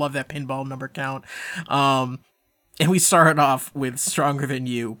much. I love that Pinball Number Count. And we started off with Stronger Than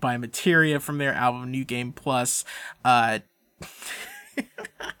You by Materia from their album New Game Plus.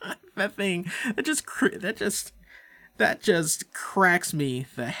 That thing, that just cracks me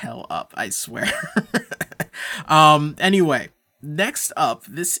the hell up, I swear. Anyway, next up,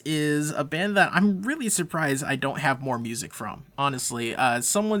 this is a band that I'm really surprised I don't have more music from, honestly.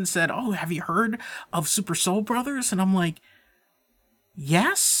 Someone said, "Oh, have you heard of Super Soul Brothers?" And I'm like,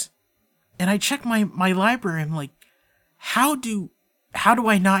 yes. And I checked my library, and I'm like, how do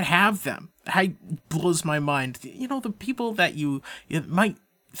I not have them? It blows my mind. You know, the people that you might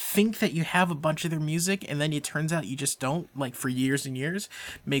think that you have a bunch of their music, and then it turns out you just don't, like, for years and years.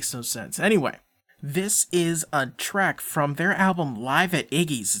 Makes no sense. Anyway, this is a track from their album Live at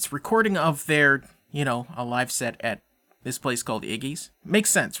Iggy's. It's recording of their, a live set at this place called Iggy's. Makes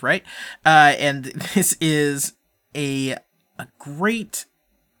sense, right? And this is a great,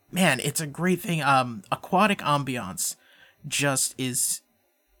 man, it's a great thing. Aquatic ambiance just is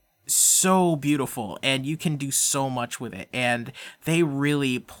so beautiful, and you can do so much with it, and they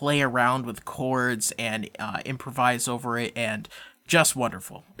really play around with chords and improvise over it, and just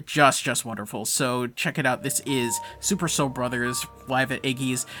wonderful, just wonderful. So check it out. This is Super Soul Brothers Live at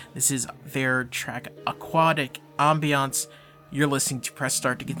Iggy's. This is their track Aquatic Ambiance. You're listening to Press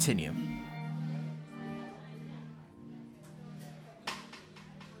Start to continue.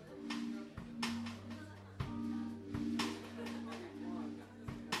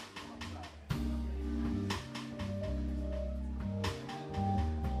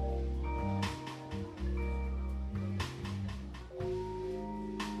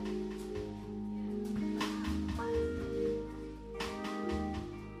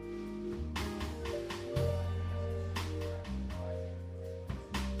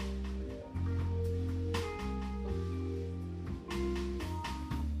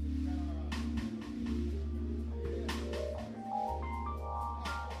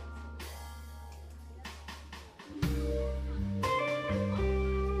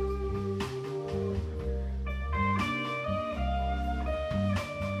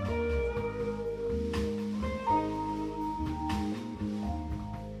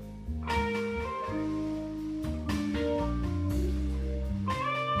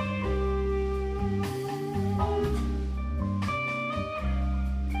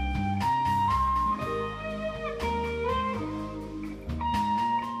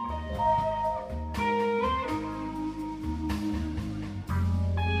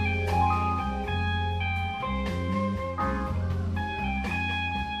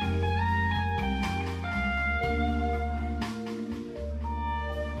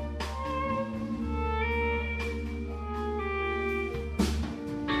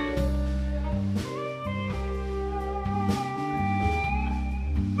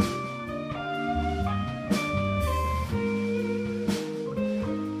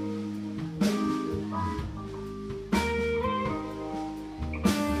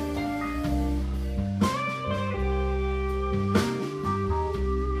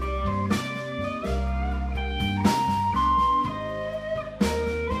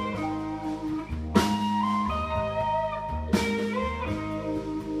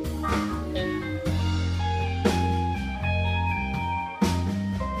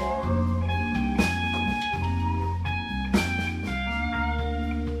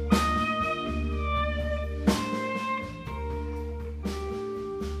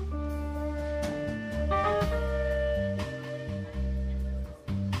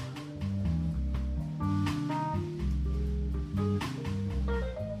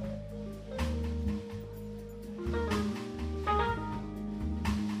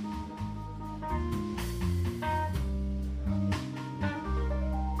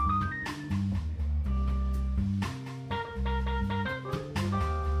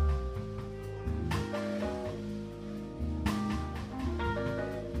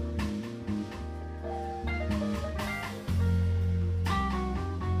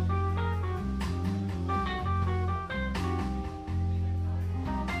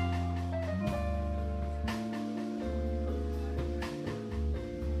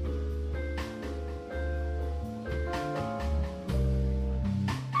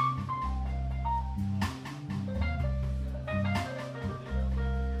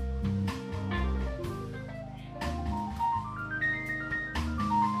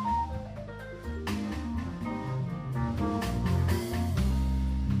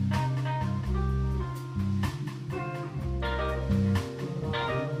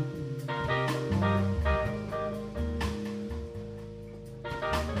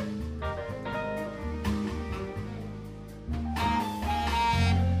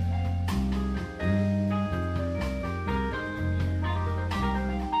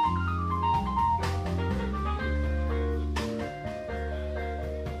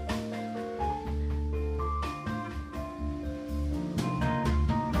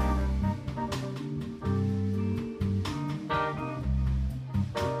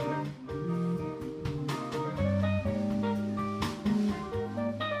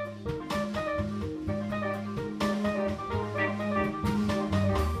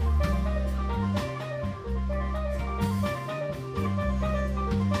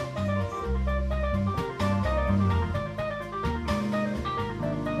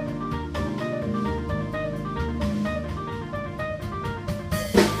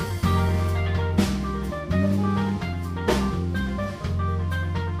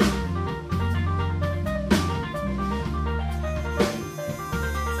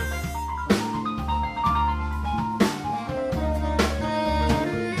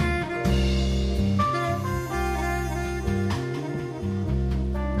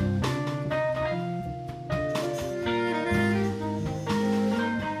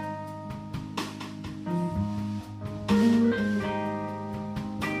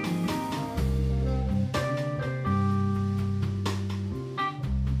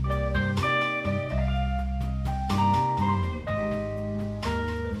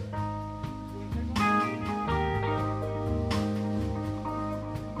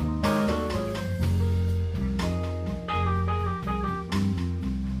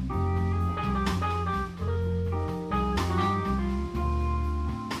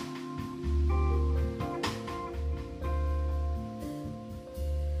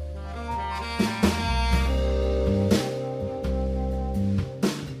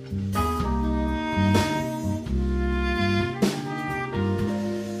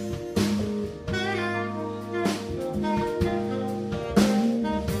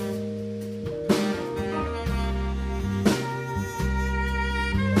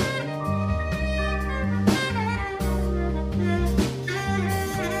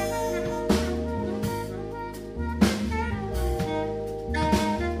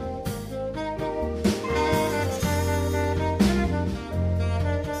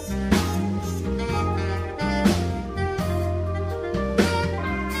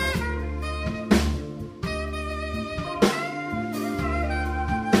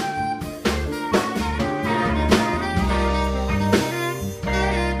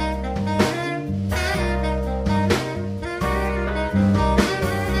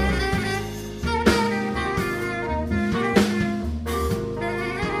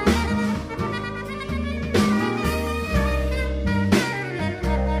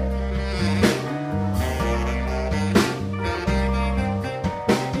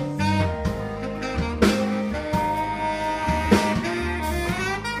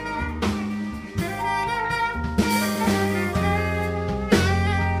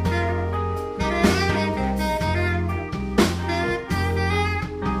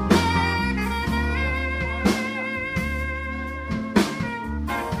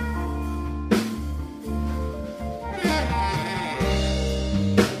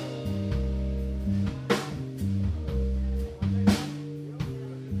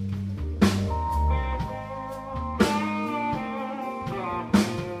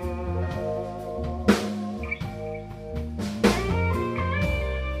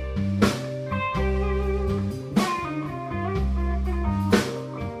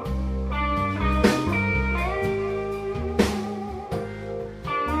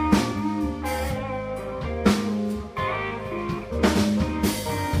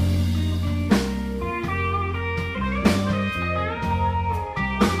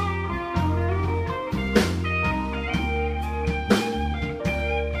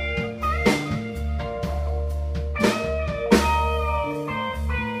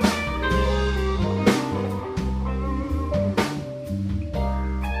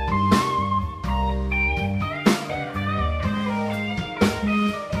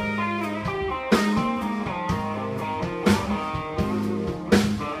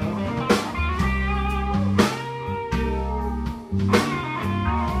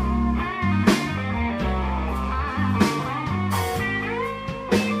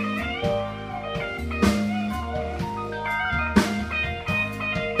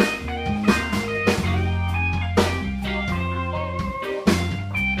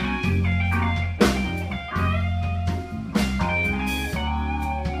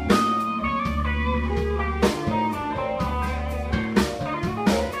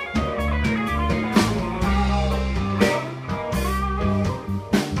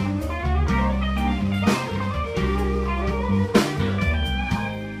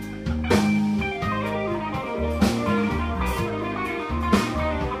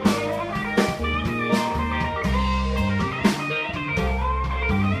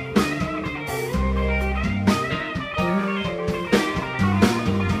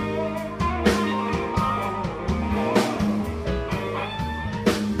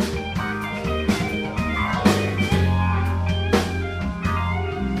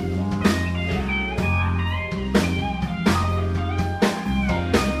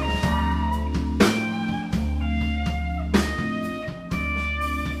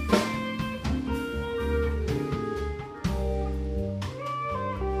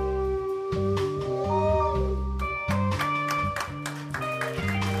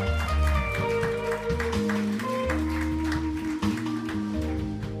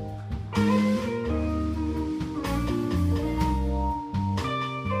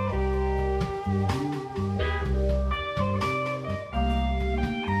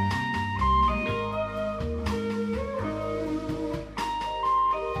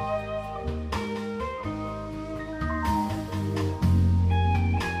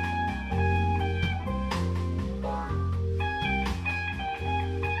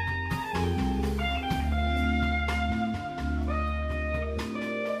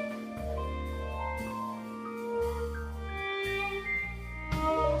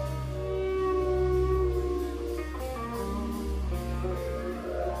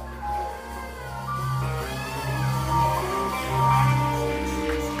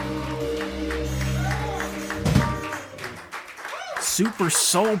 Super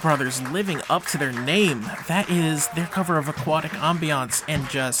Soul Brothers living up to their name. That is their cover of Aquatic Ambiance, and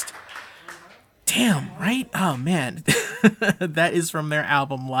just... damn, right? Oh, man. That is from their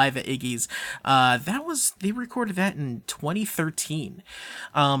album Live at Iggy's. They recorded that in 2013.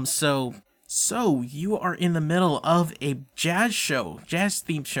 So you are in the middle of a jazz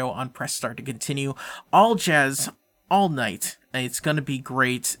themed show on Press Start to Continue. All jazz, all night. It's going to be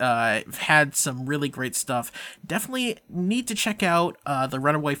great. I've had some really great stuff. Definitely need to check out the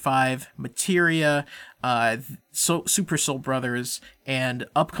Runaway Five, Materia, Super Soul Brothers, and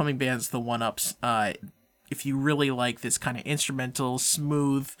upcoming bands, the One Ups. If you really like this kind of instrumental,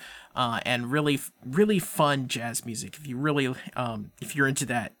 smooth, and really, really fun jazz music, if you're into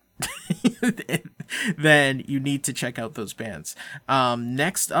that, then you need to check out those bands.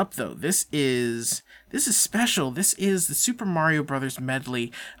 Next up, though, this is special. This is the Super Mario Brothers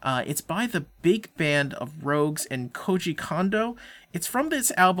medley. It's by the big band of Rogues and Koji Kondo. It's from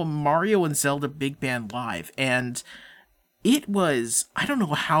this album Mario and Zelda Big Band Live, and it was, I don't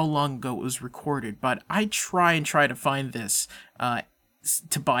know how long ago it was recorded, but I try to find this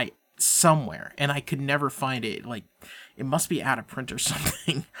to buy somewhere, and I could never find it. Like, it must be out of print or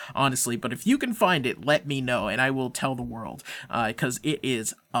something, honestly. But if you can find it, let me know, and I will tell the world, because it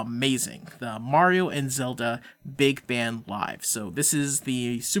is amazing. The Mario and Zelda Big Band Live. So this is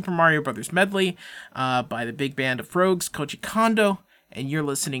the Super Mario Brothers medley by the big band of Rogues, Koji Kondo, and you're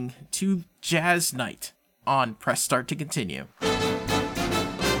listening to Jazz Night on Press Start to Continue.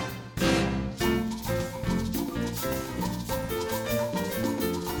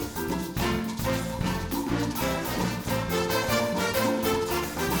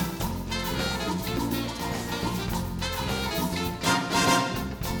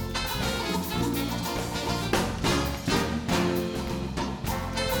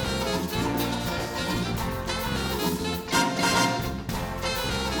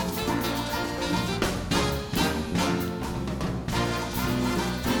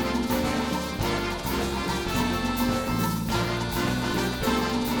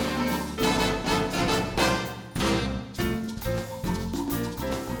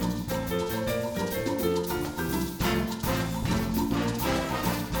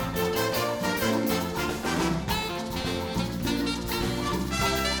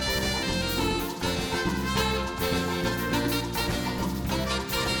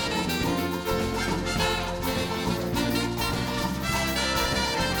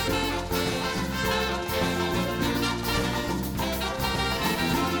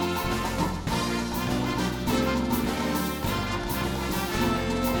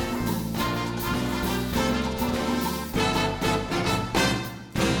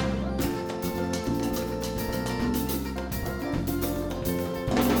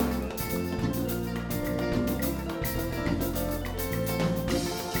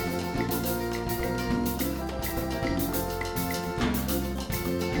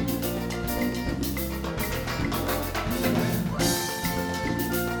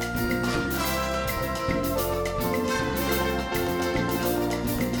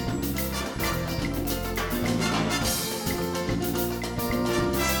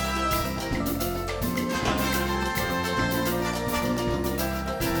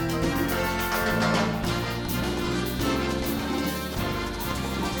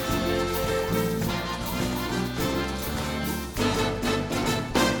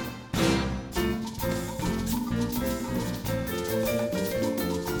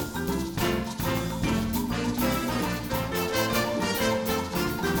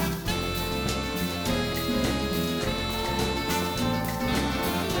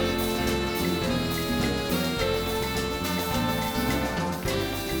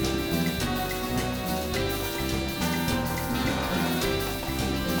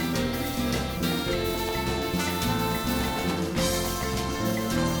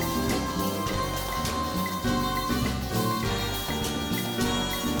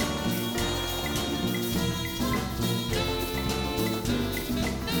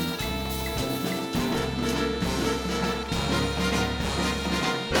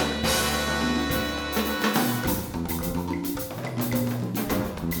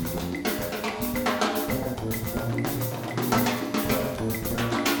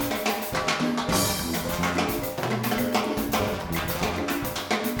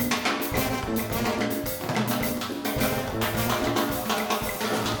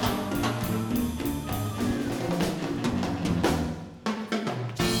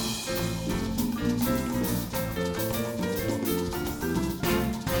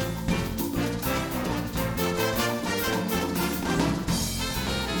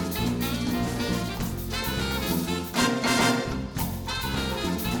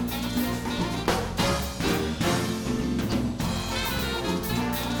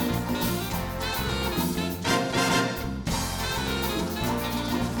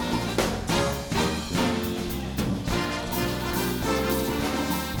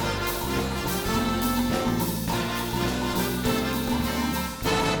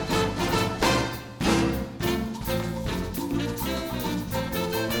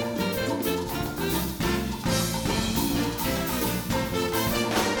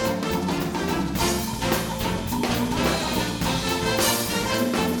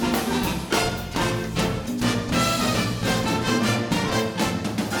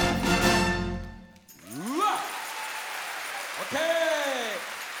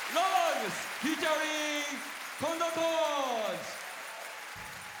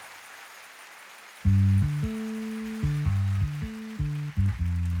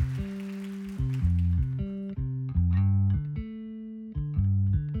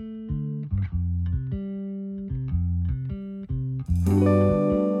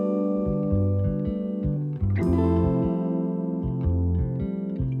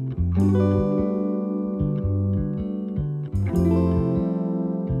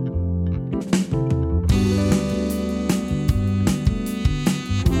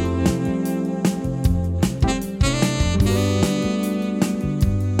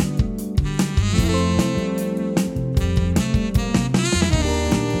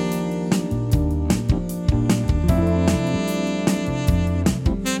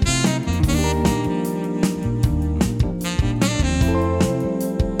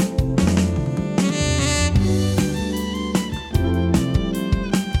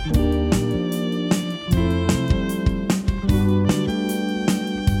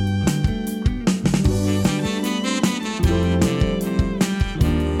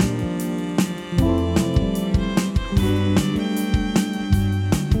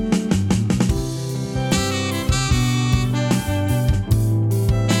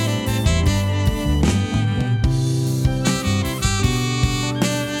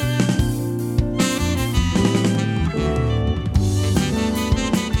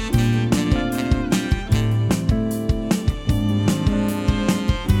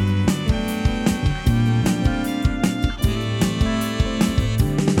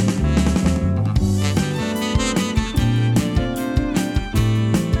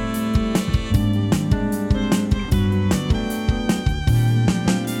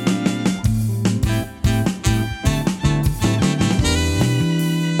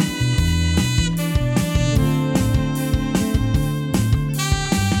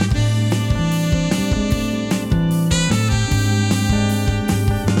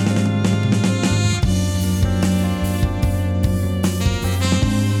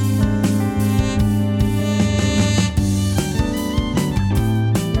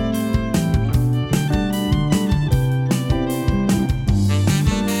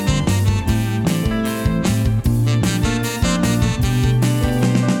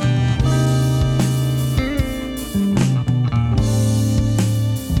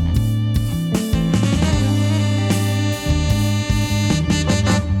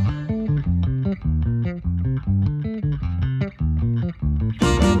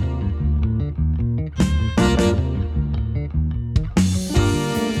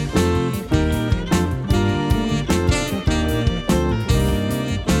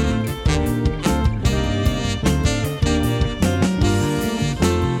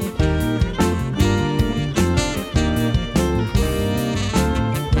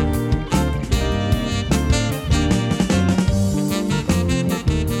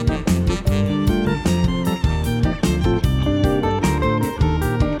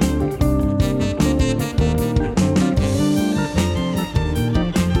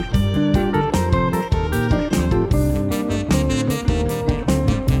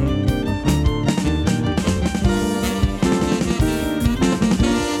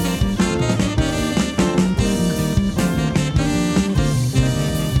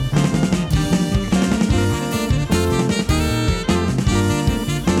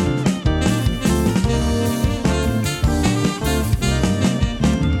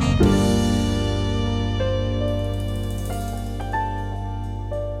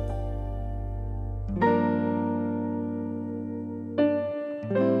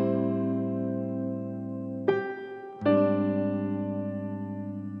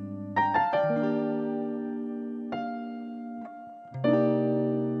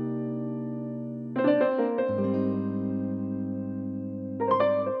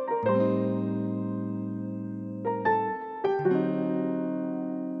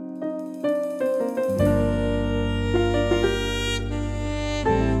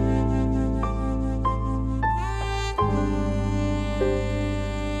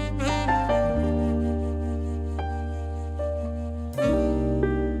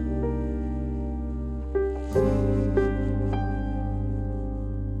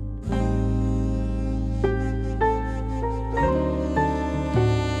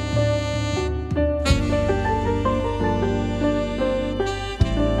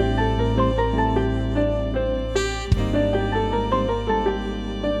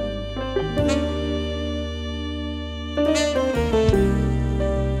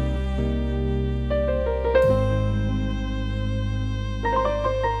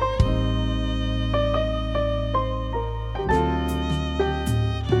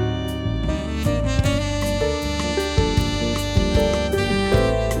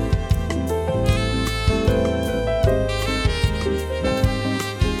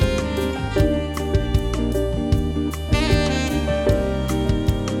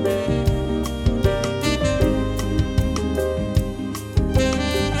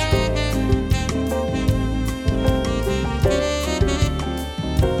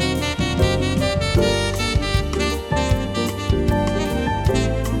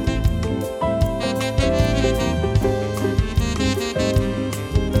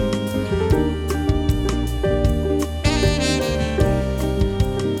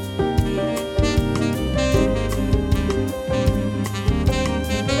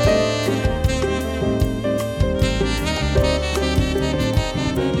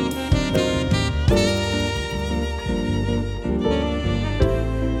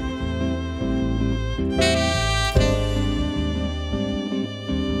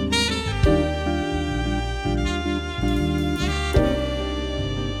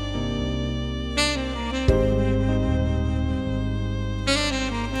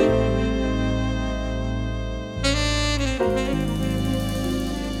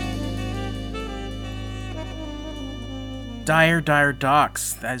 Dire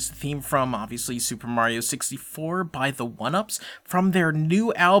Docks. That is the theme from, obviously, Super Mario 64 by the 1UPs from their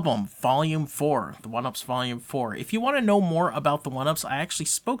new album, Volume 4, the 1UPs Volume 4. If you want to know more about the 1UPs, I actually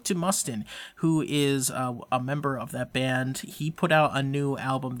spoke to Mustin, who is a member of that band. He put out a new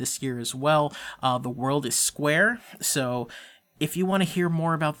album this year as well, The World is Square. So if you want to hear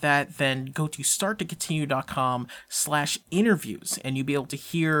more about that, then go to starttocontinue.com/interviews, and you'll be able to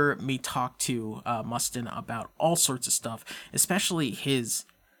hear me talk to Mustin about all sorts of stuff, especially his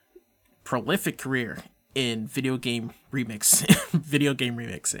prolific career in video game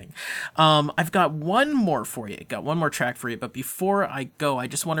remixing. I've got one more for you. Got one more track for you, but before I go, I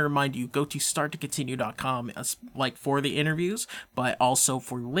just want to remind you, go to starttocontinue.com, like for the interviews, but also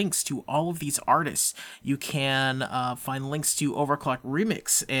for links to all of these artists. You can find links to Overclock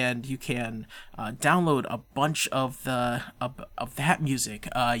Remix, and you can download a bunch of that music.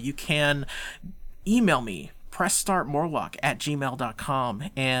 You can email me, pressstartmorlock@gmail.com,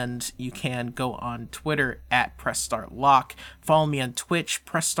 and you can go on Twitter @pressstartlock. Follow me on Twitch,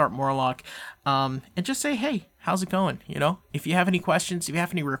 pressstartmorlock, and just say, hey, how's it going? You know, if you have any questions, if you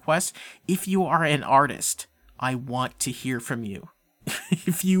have any requests, if you are an artist, I want to hear from you.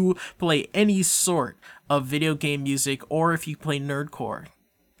 If you play any sort of video game music, or if you play nerdcore,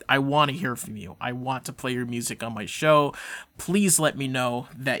 I want to hear from you. I want to play your music on my show. Please let me know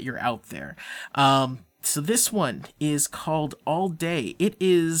that you're out there. So this one is called All Day. It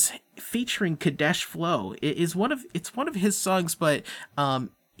is featuring Kadesh Flow. It's one of his songs, but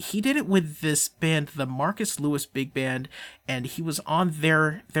he did it with this band, the Marcus Lewis Big Band, and he was on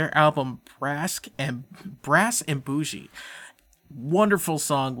their album Brass and Bougie. Wonderful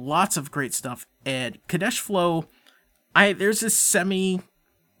song, lots of great stuff. And Kadesh Flow, there's this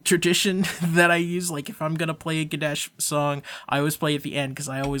semi-tradition that I use. Like, if I'm gonna play a Kadesh song, I always play at the end because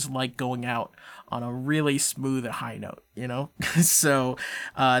I always like going out on a really smooth high note, you know? So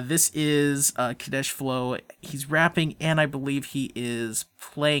this is Kadesh Flow. He's rapping, and I believe he is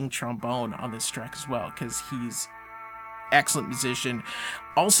playing trombone on this track as well, because he's excellent musician.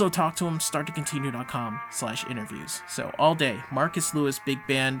 Also talk to him, starttocontinue.com/interviews. So All Day, Marcus Lewis Big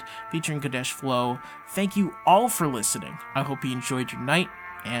Band featuring Kadesh Flow. Thank you all for listening. I hope you enjoyed your night,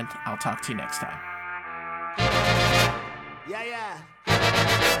 and I'll talk to you next time. Yeah.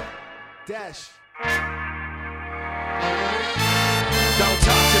 Dash. Don't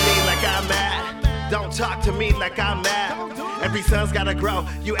talk to me like I'm mad. Don't talk to me like I'm mad. Every son's gotta grow.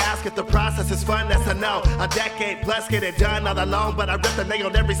 You ask if the process is fun, that's a no. A decade plus, get it done all alone. But I rip the nail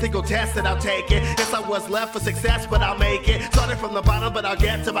on every single test that I'll take it. Guess I was left for success, but I'll make it. Started from the bottom, but I'll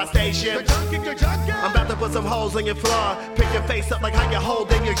get to my station. I'm about to put some holes in your floor. Pick your face up like how you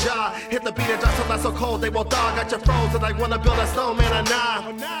hold in your jaw. Hit the beat and drop something so cold they won't thaw. Got you frozen like wanna build a snowman or nah.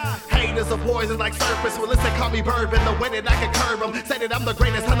 Haters are poison like surface. Well, listen, call me bourbon. The way that I can curb them. Say that I'm the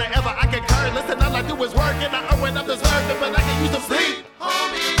greatest hunter ever I can curb. Listen, all I do is work and I owe it, I'm deserving, but I can use some sleep.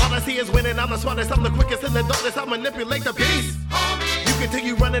 All I see is winning, I'm the smartest, I'm the quickest in the darkness, I manipulate the beast. You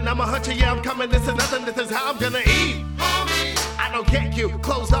continue running, I'm a hunter, yeah, I'm coming, this is nothing, this is how I'm gonna eat. I don't get you,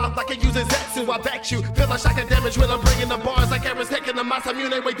 closed off like I use a Zetsu, I bet you. Feel like shock and damage when I'm bringing the bars, like Aaron's taking the mouse, I'm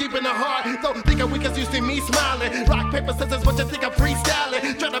way deep in the heart. Don't think I'm weak cause you see me smiling. Rock, paper, scissors, what you think I'm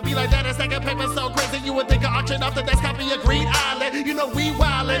freestyling? Trying to be like that, a second paper so crazy, you would think I auction off the desk, copy a Green Island. You know we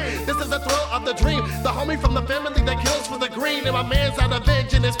wildin', this is the thrill of the dream. The homie from the family that kills for the green, and my man's out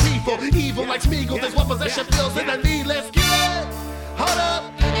avenging his people. Evil like Smeagol, this one possession feels in the need, let's get it. Hold up,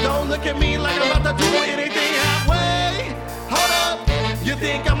 don't look at me like I'm about to do anything halfway. Hold up, you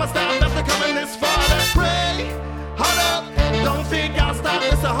think I'ma stop after coming this far? That's pray. Hold up, don't think I'll stop.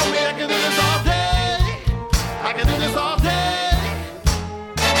 Listen, homie, I can do this all day. I can do this all day.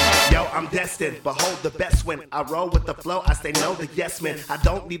 Yo, I'm destined, behold the best when I roll with the flow, I stay no the yes man. I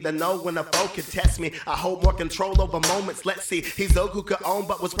don't need to know when a foe can test me. I hold more control over moments, let's see. He's Zogu could own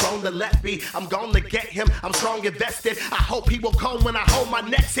but was prone to let be. I'm gonna get him, I'm strong invested. I hope he will come when I hold my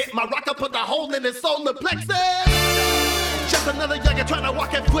next hit. My rocker put the hole in his solar plexus. Just another youngin' trying to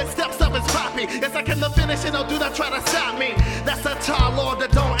walk in footsteps of his poppy. It's like in the finish and don't do not try to stop me. That's a tall order,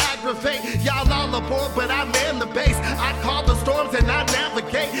 don't aggravate. Y'all all aboard, but I'm in the base. I call the storms and I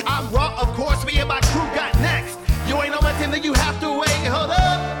navigate. I'm raw, of course, me and my crew got next. You ain't on my team, then you have to wait. Hold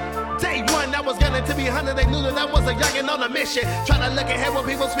up. Day one, I was gunning to be 100. They knew that I was a youngin' on a mission. Trying to look ahead when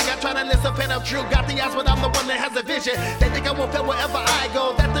people speak. I try to listen, fan up true. Got the eyes, but I'm the one that has a vision. They think I won't fail wherever I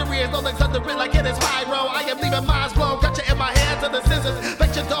go. That theory is no legs under it like it is pyro. I am leaving minds blown. Got you in my hands and the scissors.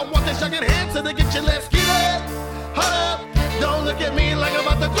 Bet you don't want this youngin' hands to get you, let's get it. Hold up. Don't look at me like I'm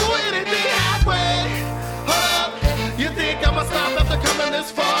about to do anything halfway. Hold up. You think I'ma stop after coming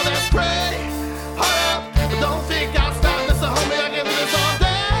this far? That's pray. Hold up. Don't think I'll stop this.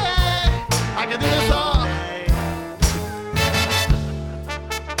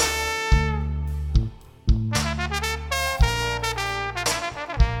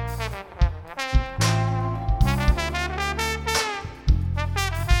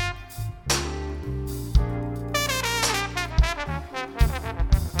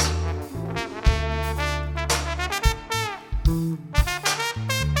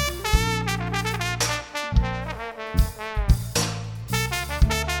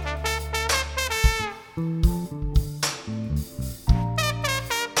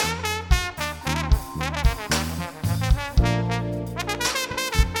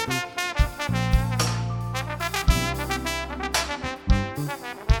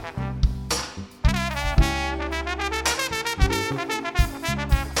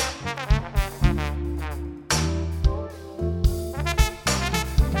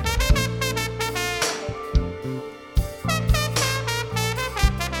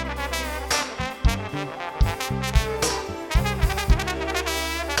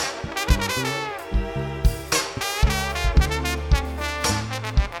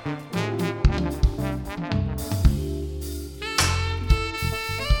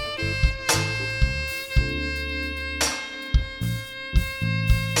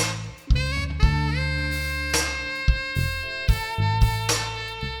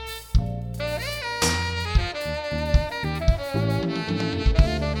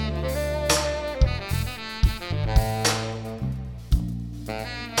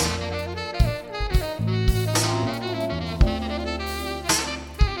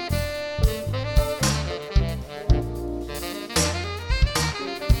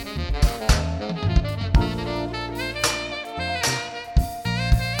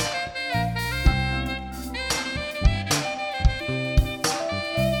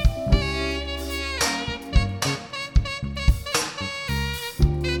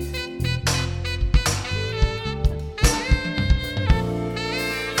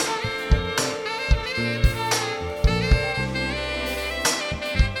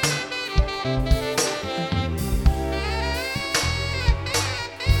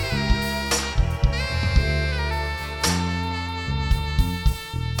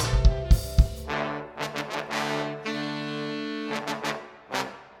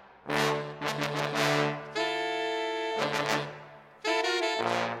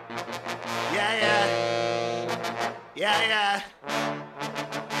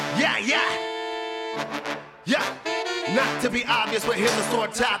 Not to be obvious, but here's a sore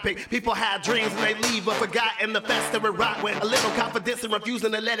topic. People have dreams and they leave but forgotten the fest that we're rock with. A little confidence and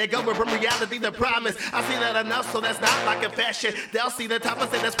refusing to let it go, but from reality the promise. I see that enough, so that's not my confession. They'll see the top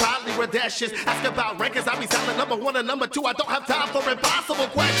and say that's probably redemption. Ask about rankings, I'll be silent number 1 and number 2. I don't have time for impossible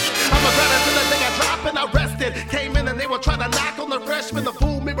questions. I'm a grinder to the thing I drop and I rested. Came in and they were trying to knock on the freshman. The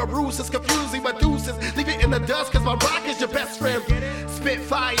fool mirror bruises, confusing my deuces. Leave it in the dust, cause my rock is your best friend. Spit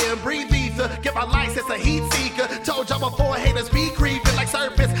fire and breathe ether. Get my license a heat seeker. Told y'all before haters be creeping like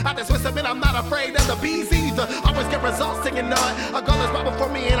serpents. I just whisper and I'm not afraid of the bees either. Always get results singing none. A goal is right before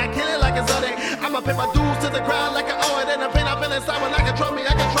me and I kill it like a Zodiac. I'ma pay my dues to the ground like an owe it. And the pain I feel inside when I control me,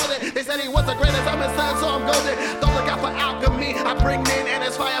 I control it. They said he was the greatest, I'm his son, so I'm golden. Don't look out for alchemy. I bring in and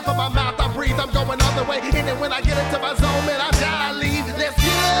it's fire for my mouth. I breathe, I'm going all the way. And then when I get into my zone, man, I die, I leave. Let's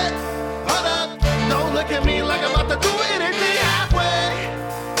get it. Hold up. Don't look at me like I'm about to do anything halfway.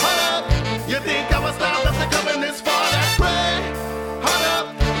 Hold up. You think I'm a style that's coming this far? That's great. Hold up.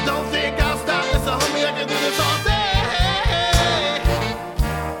 Don't think I'll stop. Listen, homie, I can do this all day.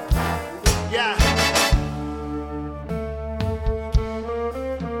 Yeah.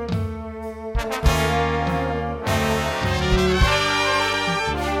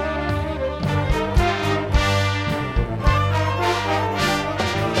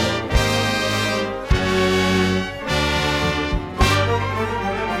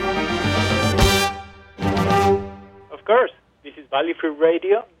 Of course, this is Valley Free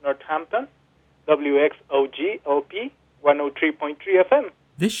Radio, Northampton, WXOG-LP 103.3 FM.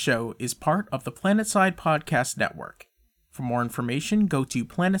 This show is part of the PlanetSide Podcast Network. For more information, go to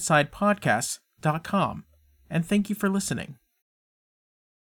planetsidepodcasts.com. And thank you for listening.